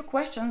is a few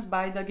questions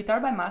by the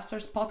Guitar by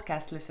Masters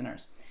podcast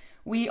listeners.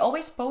 We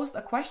always post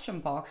a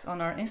question box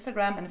on our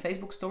Instagram and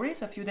Facebook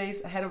stories a few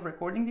days ahead of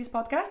recording these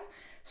podcasts,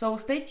 so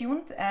stay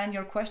tuned and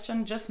your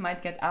question just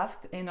might get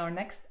asked in our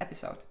next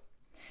episode.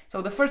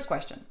 So the first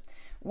question: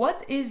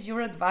 what is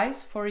your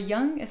advice for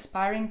young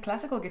aspiring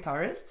classical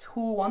guitarists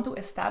who want to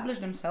establish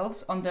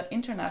themselves on the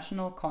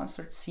international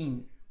concert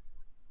scene?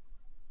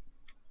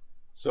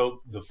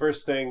 So the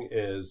first thing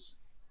is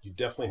you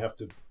definitely have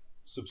to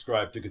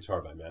subscribe to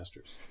Guitar by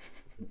Masters.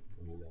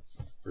 I mean,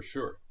 that's for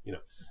sure.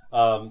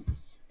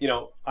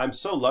 I'm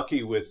so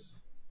lucky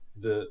with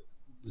the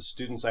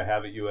students I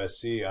have at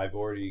USC.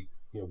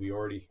 We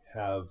already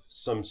have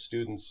some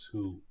students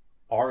who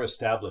are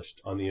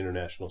established on the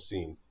international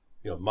scene.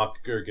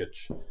 Mak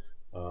Gergich,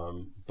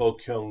 Bo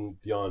Kyung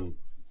Byun,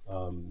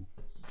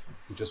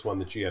 who just won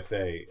the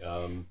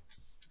GFA.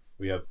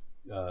 We have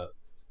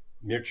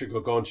Mircea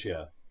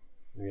Gogoncia.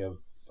 We have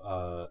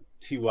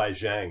T.Y.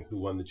 Zhang, who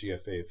won the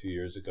GFA a few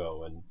years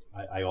ago, and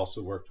I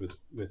also worked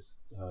with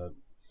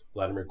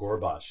Vladimir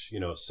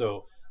Gorbash.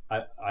 So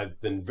I've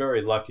been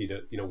very lucky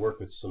to work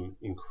with some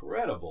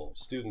incredible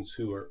students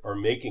who are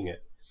making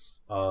it.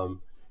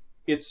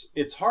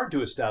 It's hard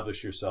to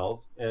establish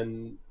yourself,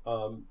 and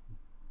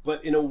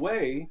but in a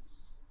way,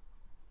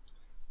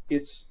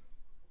 it's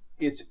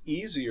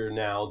easier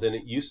now than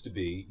it used to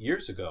be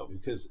years ago,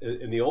 because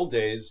in the old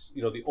days,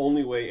 the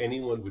only way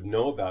anyone would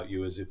know about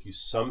you is if you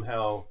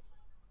somehow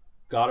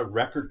got a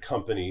record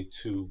company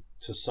to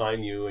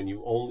sign you, and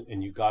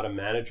you got a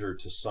manager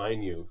to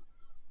sign you,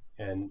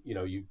 and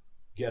you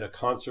get a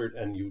concert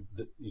and you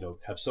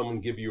have someone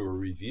give you a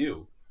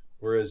review.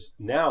 Whereas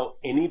now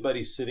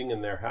anybody sitting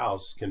in their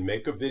house can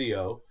make a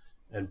video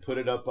and put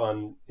it up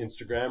on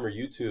Instagram or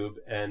YouTube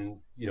and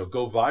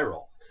go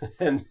viral.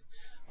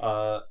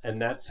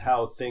 and that's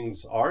how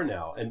things are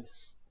now. And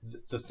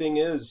the thing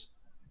is,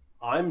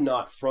 I'm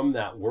not from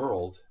that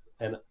world,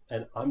 and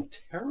I'm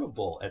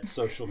terrible at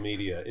social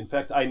media. In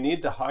fact, I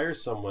need to hire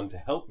someone to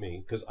help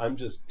me because I'm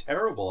just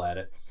terrible at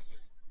it.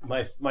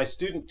 My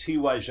student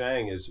T.Y.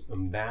 Zhang is a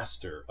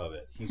master of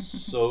it. He's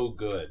so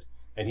good,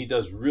 and he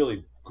does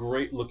really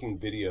great looking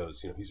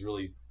videos. He's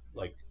really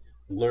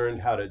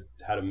learned how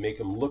to make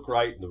them look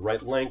right, the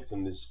right length,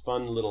 and this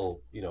fun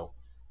little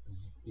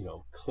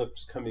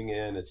clips coming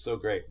in. It's so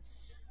great.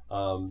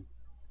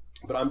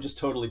 But I'm just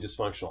totally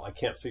dysfunctional. I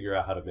can't figure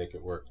out how to make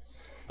it work.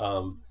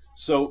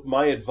 So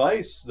my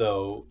advice,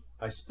 though,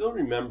 I still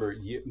remember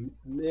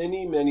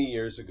many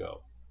years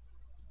ago,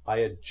 I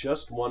had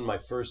just won my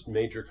first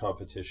major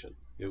competition.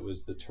 It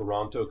was the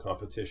Toronto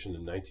competition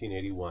in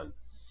 1981.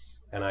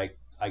 And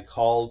I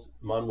called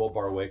Manuel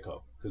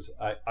Barrueco because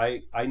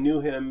I knew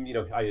him,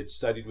 I had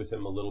studied with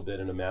him a little bit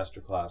in a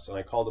master class, and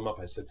I called him up.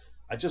 I said,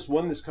 I just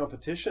won this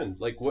competition.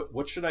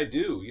 What should I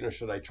do?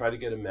 Should I try to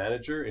get a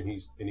manager? And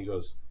he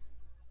goes,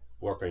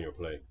 work on your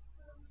playing.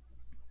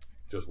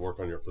 Just work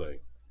on your playing.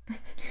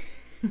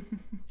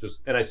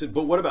 And I said,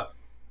 but what about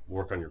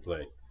work on your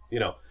playing?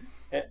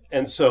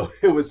 And so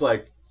it was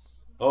like,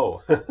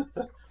 oh,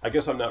 I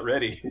guess I'm not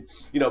ready.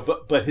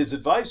 But his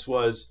advice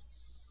was,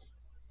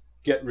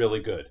 get really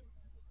good.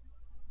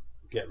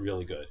 Get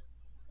really good.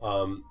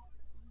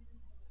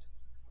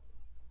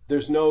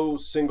 There's no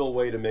single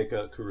way to make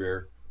a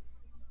career.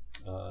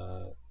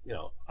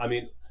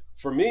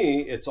 For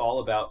me, it's all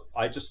about,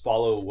 I just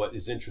follow what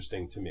is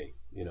interesting to me.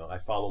 I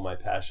follow my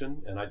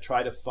passion, and I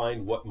try to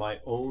find what my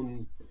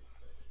own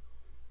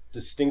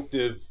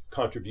distinctive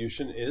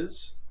contribution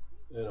is,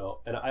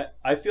 and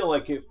I feel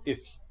like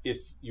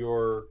if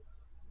you're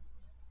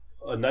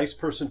a nice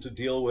person to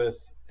deal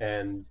with,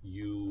 and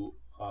you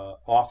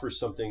offer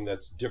something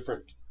that's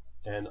different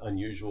and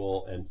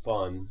unusual and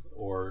fun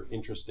or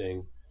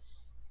interesting,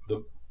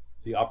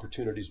 the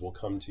opportunities will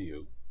come to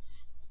you.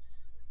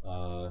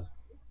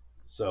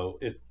 So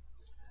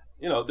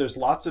there's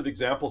lots of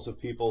examples of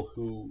people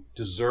who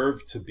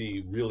deserve to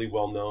be really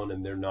well known,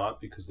 and they're not,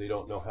 because they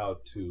don't know how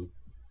to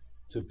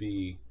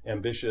be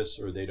ambitious,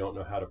 or they don't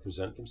know how to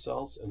present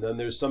themselves. And then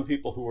there's some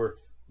people who are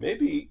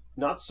maybe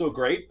not so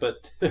great,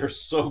 but they're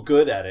so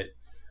good at it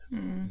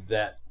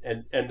that,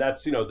 and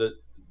that's,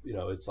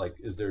 it's like,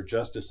 is there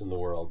justice in the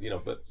world?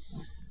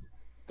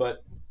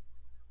 But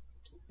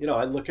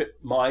I look at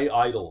my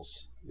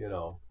idols,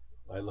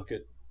 I look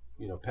at,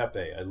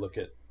 Pepe, I look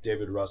at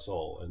David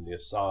Russell and the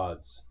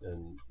Assads,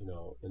 and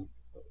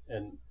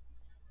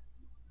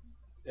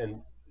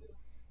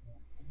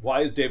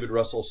why is David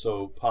Russell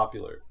so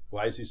popular?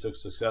 Why is he so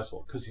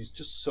successful? Because he's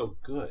just so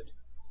good,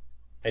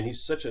 and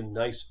he's such a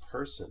nice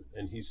person,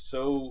 and he's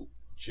so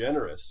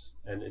generous,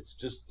 and it's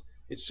just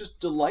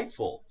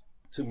delightful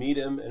to meet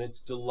him, and it's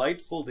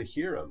delightful to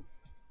hear him,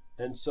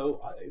 and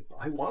so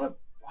I want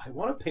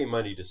to pay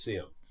money to see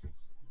him.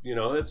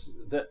 It's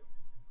that,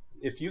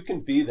 if you can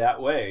be that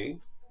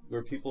way,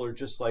 where people are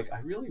just like,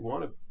 I really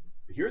want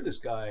to hear this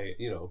guy,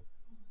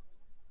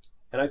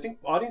 And I think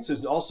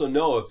audiences also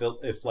know if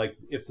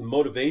the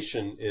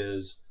motivation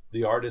is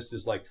the artist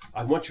is like,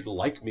 I want you to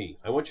like me,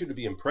 I want you to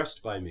be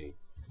impressed by me,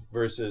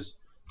 versus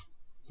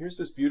here's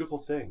this beautiful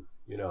thing,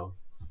 you know,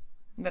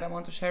 that I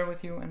want to share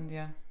with you, and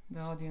yeah,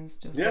 the audience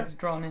just gets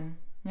drawn in.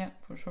 Yeah,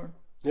 for sure.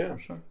 Yeah, for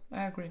sure.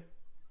 I agree.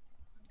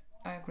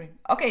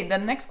 Okay, the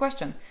next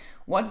question.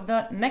 What's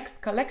the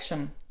next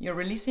collection you're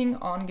releasing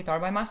on Guitar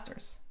by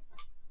Masters?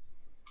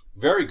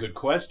 Very good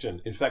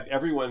question. In fact,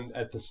 everyone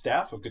at the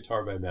staff of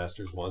Guitar by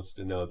Masters wants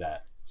to know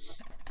that.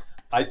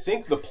 I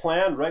think the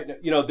plan right now,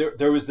 you know,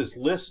 there was this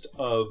list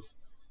of,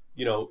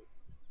 you know,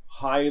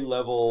 high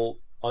level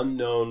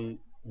unknown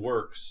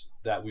works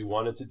that we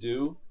wanted to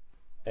do.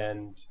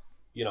 And,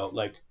 you know,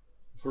 like,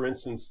 for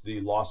instance, the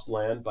Lost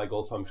Land by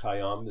Golfam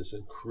Khayyam, this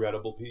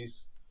incredible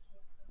piece.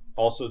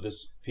 Also,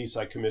 this piece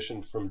I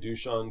commissioned from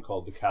Dušan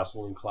called The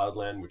Castle in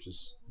Cloudland, which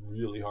is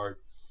really hard.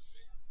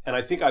 And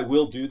I think I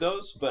will do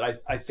those,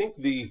 but I think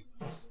the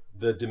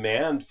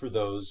demand for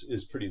those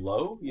is pretty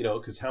low, you know,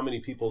 because how many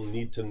people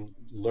need to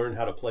learn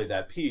how to play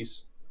that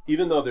piece,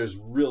 even though there's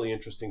really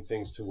interesting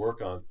things to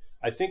work on.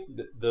 I think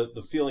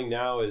the feeling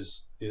now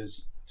is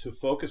to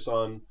focus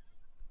on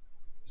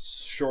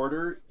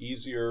shorter,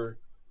 easier,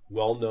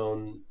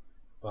 well-known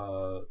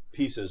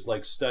pieces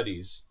like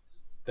studies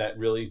that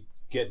really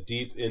get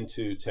deep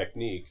into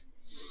technique.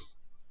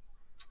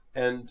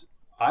 And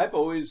I've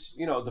always,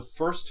 you know, the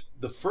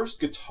first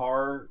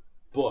guitar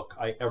book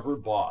I ever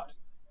bought,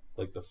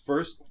 like the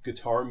first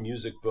guitar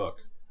music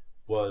book,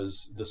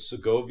 was the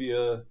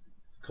Segovia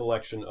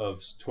collection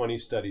of 20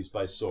 studies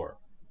by Sor.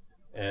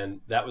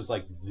 And that was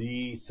like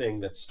the thing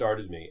that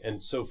started me.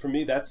 And so for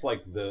me, that's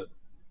like the,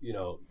 you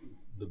know,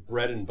 the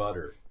bread and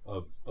butter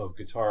of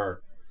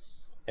guitar.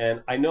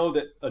 And I know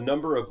that a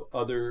number of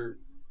other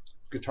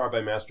Guitar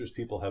by Masters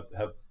people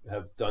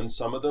have done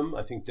some of them.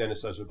 I think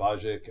Denis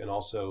Azubajic and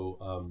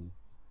also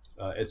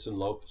Edson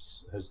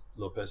Lopez has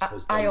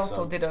done I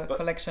also some. did a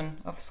collection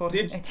of Sor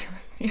etudes.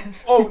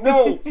 Yes. Oh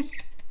no!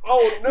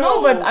 Oh no!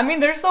 No, but I mean,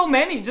 there's so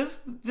many.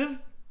 Just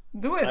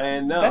do it.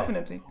 I know.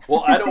 Definitely.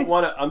 Well, I don't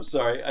want to. I'm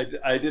sorry.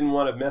 I didn't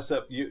want to mess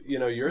up you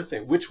know your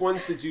thing. Which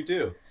ones did you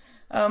do?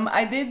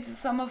 I did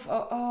some of,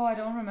 I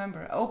don't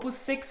remember. Opus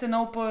 6 and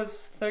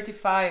Opus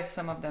 35,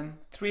 some of them.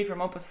 3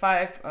 from Opus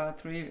 5,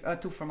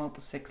 2 from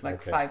Opus 6,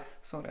 like okay. 5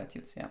 Sor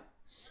etudes, yeah.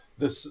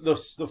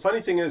 The funny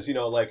thing is, you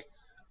know, like,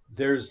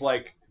 there's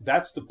like,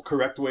 that's the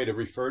correct way to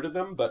refer to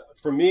them, but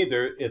for me,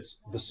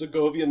 it's the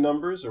Segovia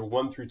numbers are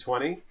 1 through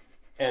 20,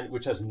 and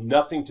which has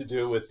nothing to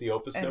do with the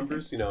Opus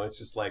numbers, you know, it's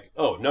just like,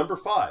 oh, number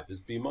 5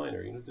 is B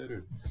minor,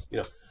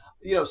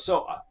 you know,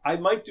 so I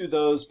might do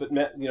those, but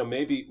you know,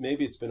 maybe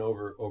it's been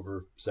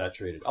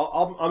oversaturated.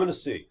 I'm gonna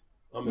see.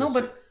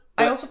 But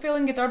I also feel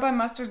in Guitar by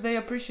Masters they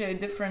appreciate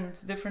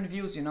different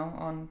views, you know,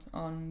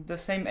 on the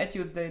same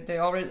etudes. They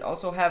already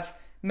also have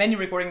many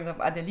recordings of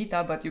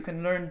Adelita, but you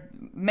can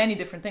learn many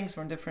different things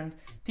from different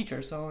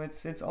teachers. So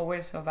it's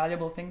always a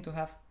valuable thing to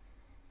have.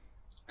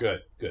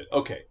 Good.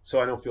 Okay, so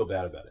I don't feel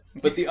bad about it.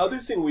 But the other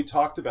thing we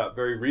talked about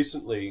very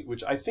recently,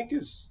 which I think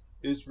is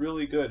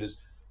really good,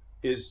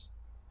 is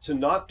to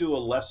not do a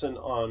lesson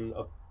on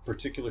a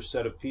particular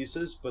set of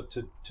pieces, but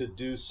to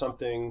do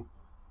something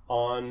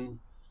on,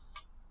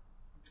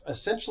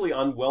 essentially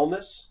on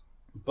wellness,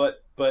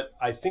 but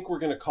I think we're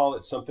going to call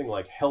it something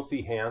like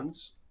healthy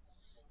hands,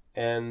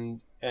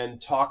 and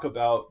talk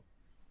about,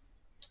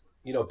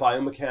 you know,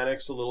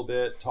 biomechanics a little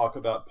bit, talk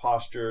about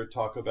posture,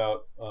 talk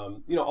about,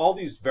 you know, all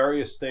these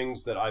various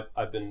things that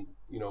I've been,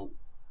 you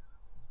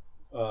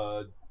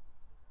know,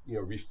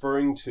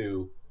 referring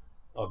to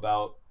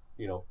about,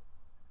 you know,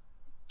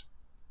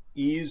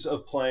 ease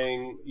of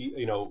playing,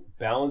 you know,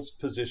 balanced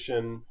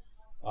position,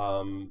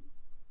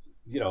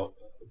 you know,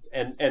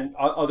 and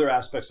other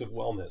aspects of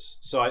wellness.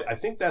 So I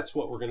think that's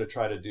what we're going to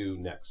try to do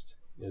next.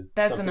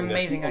 That's an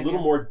amazing idea.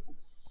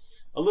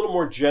 A little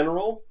more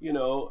general, you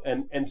know,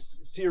 and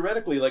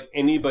theoretically, like,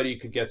 anybody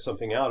could get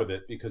something out of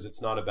it because it's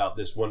not about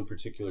this one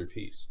particular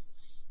piece.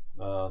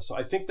 So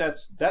I think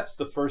that's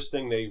the first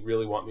thing they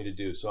really want me to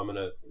do. So I'm going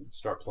to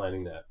start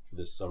planning that for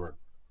this summer.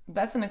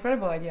 That's an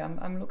incredible idea.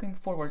 I'm looking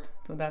forward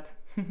to that.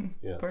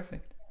 Yeah.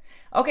 Perfect.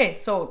 Okay,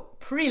 so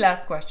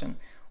last question.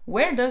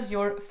 Where does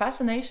your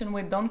fascination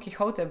with Don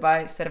Quixote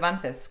by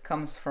Cervantes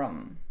comes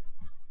from?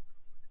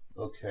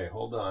 Okay,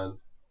 hold on.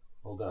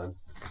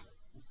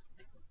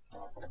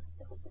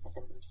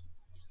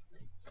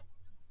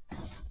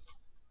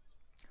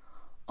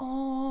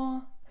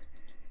 Oh.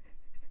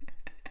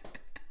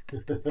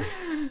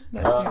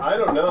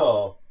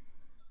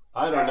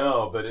 I don't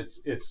know, but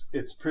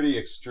it's pretty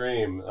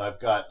extreme. I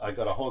got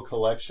a whole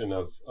collection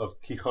of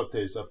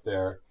Quixotes up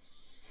there.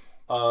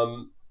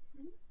 I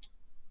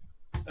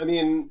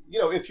mean, you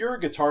know, if you're a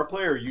guitar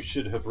player, you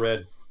should have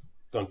read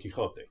Don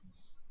Quixote.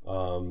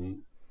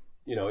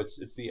 You know,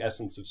 it's the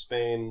essence of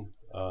Spain.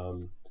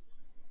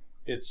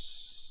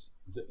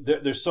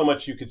 There's so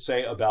much you could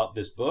say about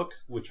this book,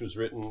 which was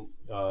written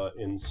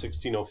in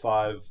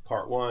 1605,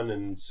 part 1,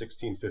 and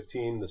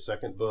 1615, the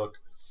second book.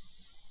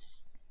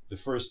 The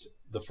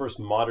first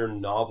modern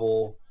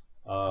novel,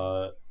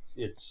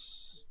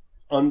 it's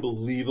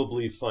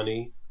unbelievably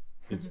funny.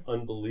 It's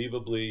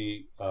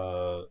unbelievably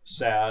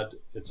sad.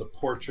 It's a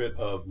portrait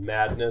of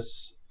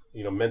madness,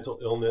 you know, mental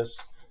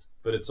illness,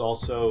 but it's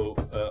also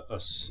a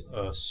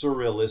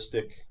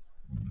surrealistic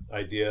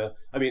idea.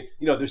 I mean,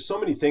 you know, there's so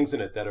many things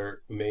in it that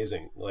are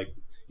amazing. Like,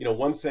 you know,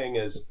 one thing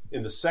is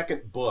in the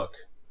second book,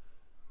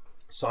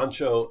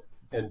 Sancho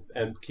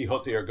and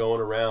Quixote are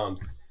going around,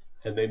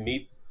 and they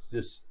meet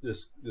this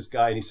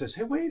guy, and he says,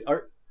 "Hey, wait,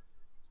 aren't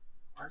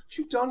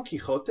you Don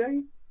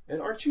Quixote? And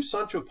aren't you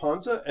Sancho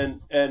Panza?"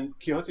 And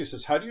Quixote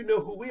says, "How do you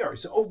know who we are?" He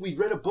said, "Oh, we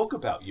read a book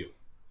about you."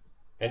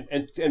 And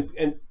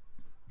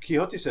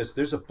Quixote says,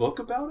 "There's a book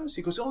about us?"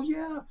 He goes, "Oh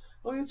yeah,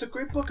 it's a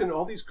great book, and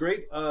all these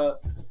great."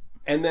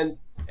 And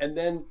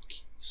then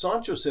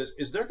Sancho says,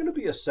 "Is there going to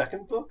be a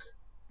second book?"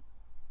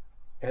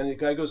 And the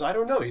guy goes, "I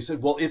don't know." He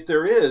said, "Well, if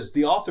there is,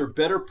 the author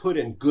better put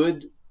in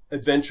good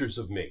adventures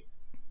of me."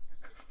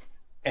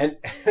 And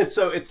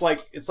so it's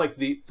like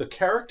the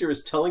character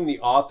is telling the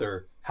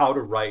author how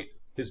to write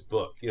his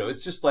book. You know, it's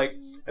just like,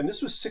 and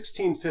this was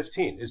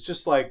 1615. It's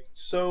just like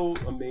so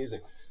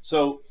amazing.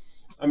 So,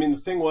 I mean, the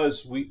thing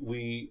was,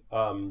 we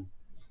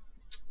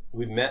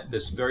met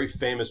this very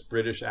famous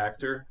British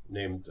actor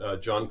named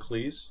John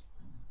Cleese.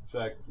 In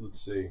fact, let's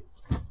see.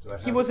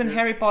 He was in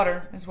Harry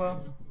Potter as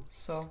well.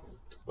 So.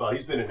 Well,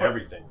 he's been in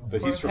everything,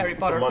 but he's from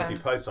Monty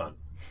Python.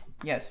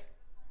 Yes.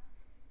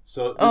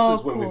 So this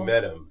is when we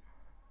met him.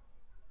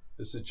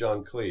 This is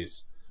John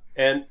Cleese,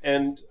 and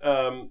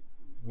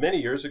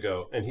many years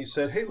ago, and he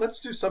said, "Hey, let's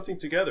do something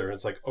together." And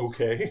it's like,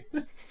 okay.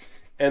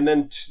 And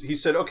then he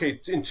said, "Okay,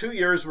 in 2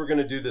 years we're going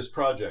to do this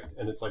project."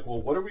 And it's like,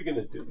 well, what are we going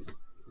to do?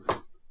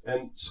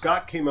 And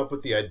Scott came up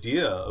with the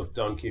idea of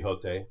Don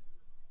Quixote,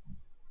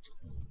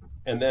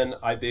 and then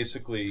I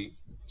basically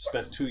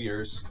spent 2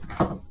 years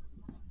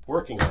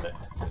working on it.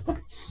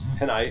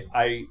 And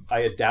I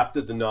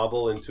adapted the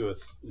novel into a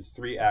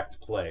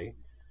 3-act play,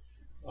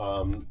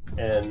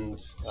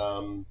 and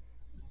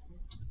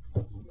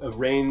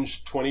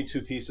arranged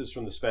 22 pieces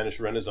from the Spanish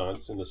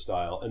Renaissance in the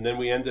style. And then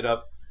we ended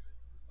up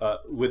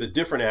with a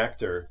different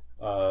actor,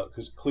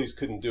 because Cleese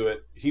couldn't do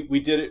it.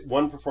 We did it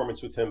one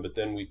performance with him, but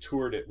then we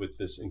toured it with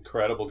this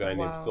incredible guy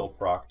named Phil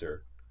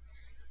Proctor.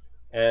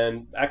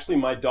 And actually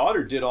my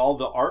daughter did all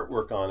the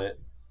artwork on it,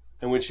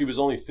 and when she was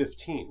only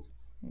 15.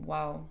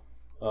 Wow.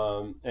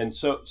 And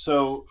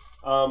so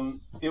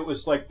it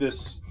was like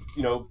this,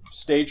 you know,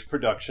 stage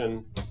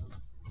production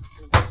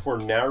for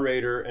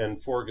narrator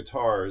and 4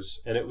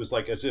 guitars, and it was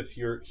like as if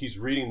he's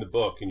reading the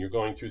book and you're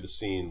going through the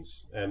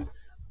scenes, and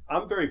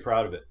I'm very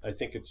proud of it. I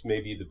think it's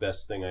maybe the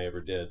best thing I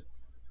ever did.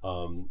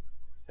 And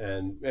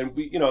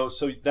we, you know,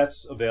 so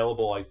that's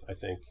available, I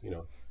think, you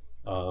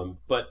know,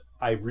 but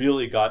I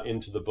really got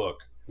into the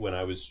book when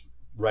I was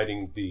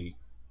writing you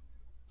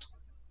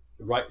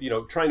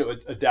know, trying to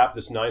adapt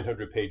this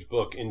 900-page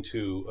book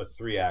into a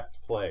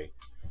 3-act play.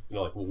 You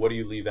know, like, well, what do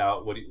you leave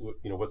out? You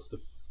know, what's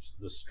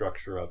the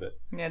structure of it?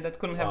 Yeah, that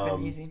couldn't have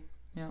been easy.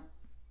 Yeah.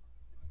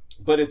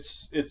 But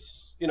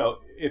it's you know,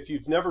 if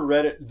you've never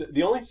read it,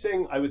 the only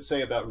thing I would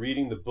say about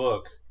reading the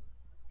book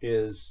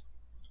is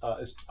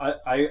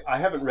I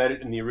haven't read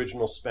it in the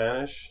original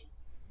Spanish.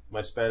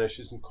 My Spanish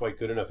isn't quite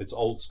good enough. It's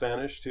Old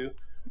Spanish too.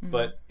 Mm-hmm.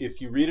 But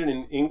if you read it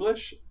in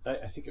English,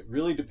 I think it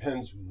really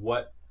depends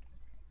what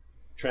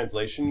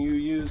translation you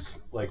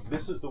use. Like,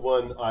 this is the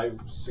one I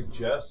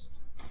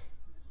suggest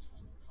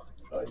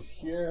right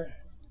here.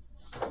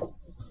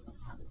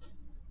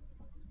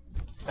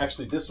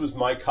 Actually, this was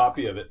my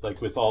copy of it, like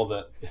with all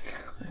the,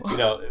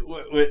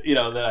 you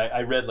know, that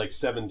I read like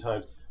 7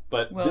 times.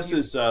 But this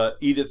is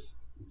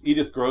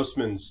Edith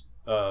Grossman's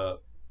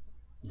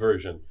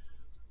version.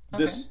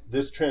 Okay.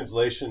 This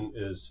translation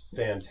is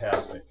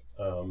fantastic.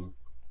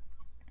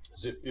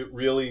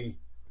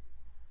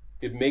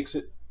 It makes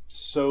it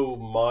so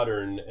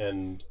modern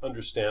and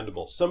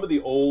understandable. Some of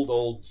the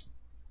old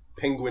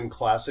Penguin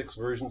Classics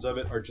versions of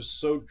it are just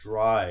so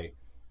dry,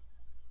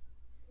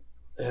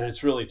 and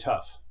it's really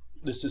tough.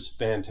 This is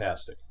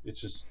fantastic.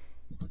 It's just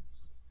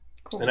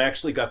cool. And I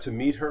actually got to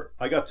meet her.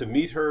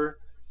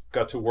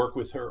 Got to work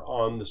with her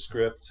on the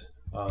script.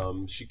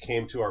 She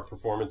came to our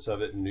performance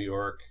of it in New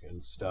York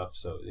and stuff.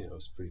 So, you know, it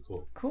was pretty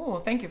cool. Cool.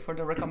 Thank you for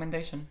the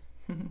recommendation.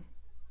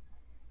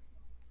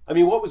 I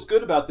mean, what was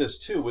good about this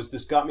too was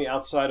this got me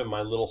outside of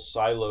my little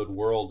siloed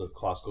world of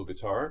classical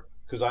guitar,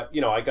 because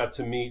I got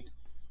to meet,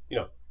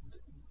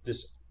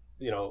 this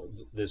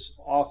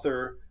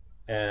author,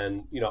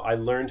 and, I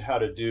learned how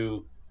to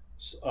do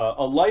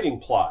a lighting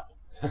plot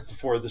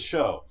for the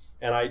show,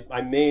 and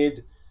I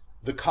made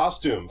the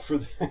costume for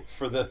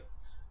the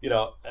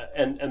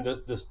and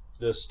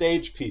the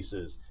stage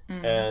pieces.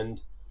 Mm-hmm.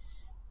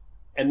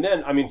 And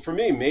then, I mean, for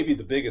me, maybe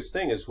the biggest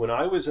thing is when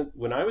I was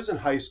in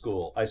high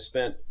school,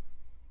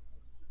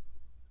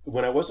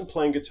 when I wasn't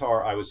playing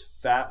guitar, I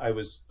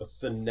was a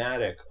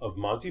fanatic of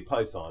Monty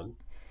Python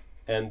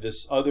and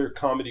this other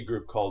comedy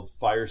group called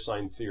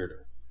Firesign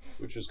Theater,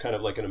 which was kind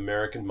of like an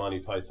American Monty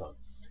Python.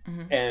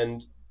 Mm-hmm.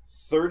 And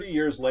 30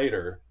 years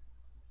later,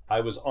 I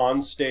was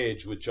on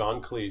stage with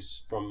John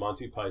Cleese from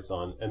Monty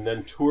Python, and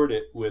then toured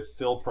it with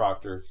Phil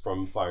Proctor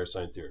from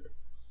Firesign Theatre.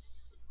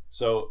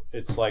 So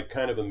it's like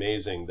kind of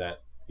amazing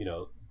that, you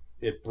know,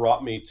 it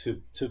brought me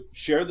to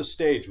share the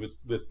stage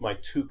with my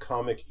two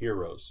comic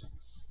heroes.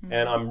 Mm-hmm.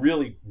 And I'm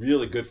really,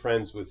 really good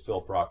friends with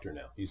Phil Proctor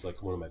now. He's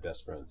like one of my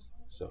best friends.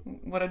 So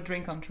what a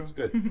dream come true. It's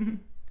good.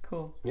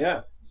 Cool.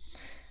 Yeah.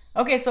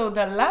 Okay, so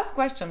the last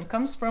question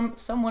comes from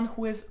someone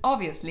who is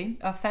obviously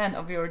a fan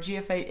of your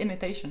GFA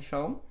imitation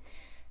show.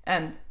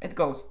 And it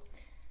goes,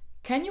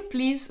 can you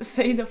please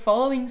say the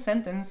following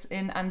sentence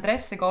in Andrés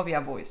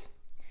Segovia voice?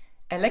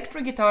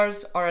 Electric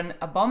guitars are an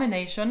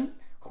abomination.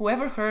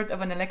 Whoever heard of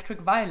an electric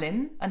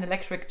violin, an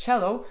electric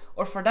cello,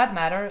 or for that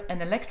matter,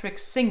 an electric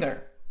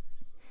singer?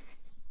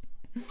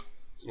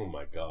 Oh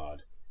my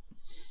God.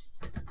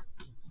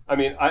 I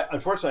mean,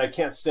 unfortunately, I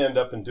can't stand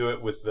up and do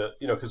it with the,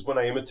 you know, because when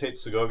I imitate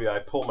Segovia, I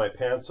pull my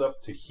pants up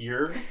to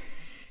here,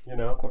 you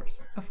know? Of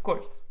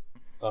course.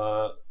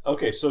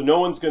 Okay, so no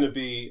one's going to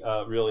be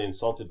really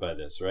insulted by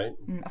this, right?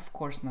 Of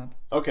course not.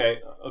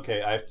 Okay,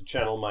 I have to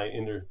channel my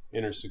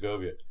inner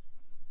Segovia.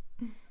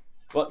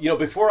 Well, you know,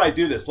 before I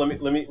do this, let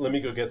me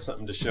go get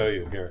something to show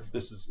you here.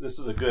 This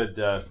is a good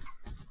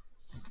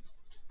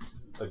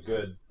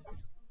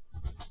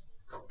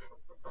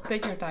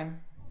Take your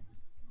time.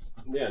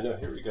 Yeah, no,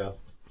 here we go.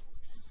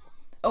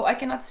 Oh, I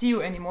cannot see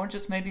you anymore.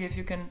 Just maybe if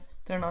you can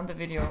turn on the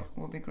video,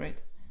 will be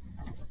great.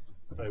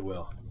 I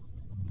will.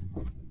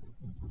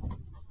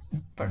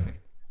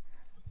 Perfect.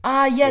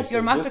 Ah, yes,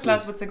 your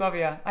masterclass with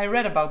Segovia. I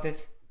read about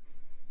this.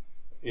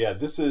 Yeah,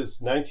 this is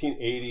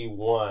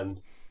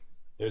 1981.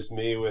 There's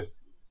me with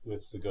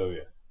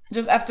Segovia.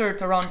 Just after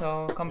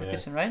Toronto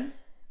competition, right?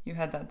 You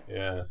had that.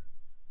 Yeah.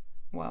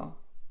 Wow.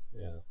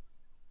 Yeah.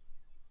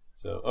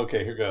 So,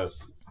 okay, here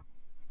goes.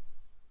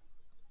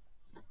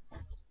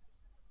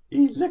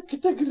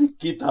 Electric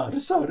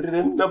guitars are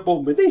an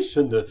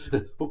abomination.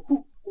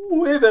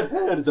 Whoever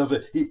heard of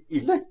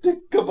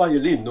electric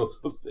violin,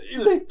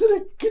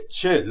 electric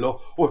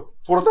cello, or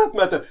for that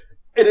matter,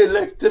 an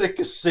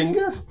electric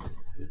singer?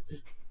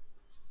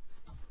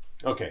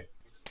 Okay,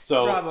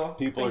 so bravo.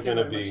 people are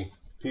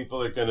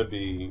going to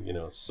be, you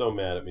know, so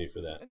mad at me for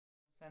that.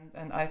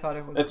 And I thought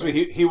it was. That's what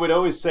he would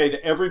always say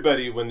to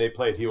everybody when they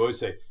played. He would always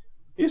say,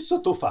 "It's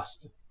too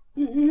fast.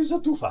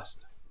 It's too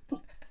fast."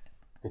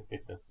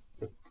 Yeah.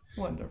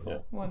 Wonderful, yeah.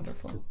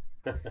 Wonderful.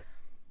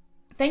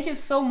 Thank you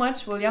so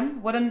much,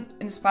 William. What an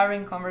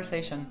inspiring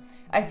conversation.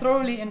 I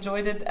thoroughly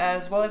enjoyed it,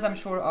 as well as I'm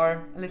sure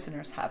our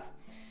listeners have.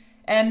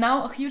 And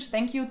now a huge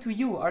thank you to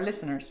you, our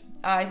listeners.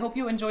 I hope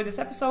you enjoyed this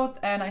episode,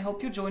 and I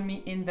hope you join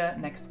me in the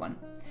next one.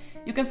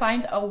 You can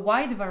find a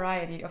wide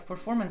variety of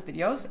performance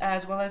videos,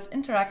 as well as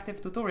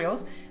interactive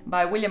tutorials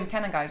by William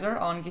Kanengiser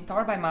on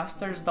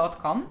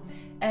guitarbymasters.com,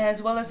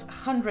 as well as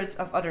hundreds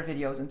of other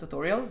videos and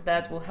tutorials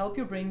that will help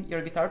you bring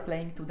your guitar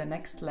playing to the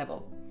next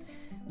level.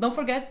 Don't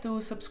forget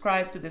to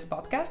subscribe to this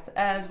podcast,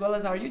 as well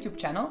as our YouTube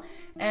channel,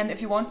 and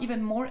if you want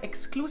even more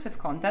exclusive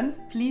content,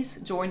 please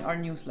join our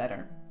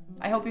newsletter.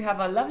 I hope you have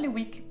a lovely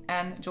week,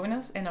 and join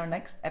us in our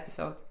next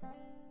episode.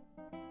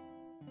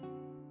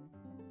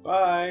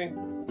 Bye!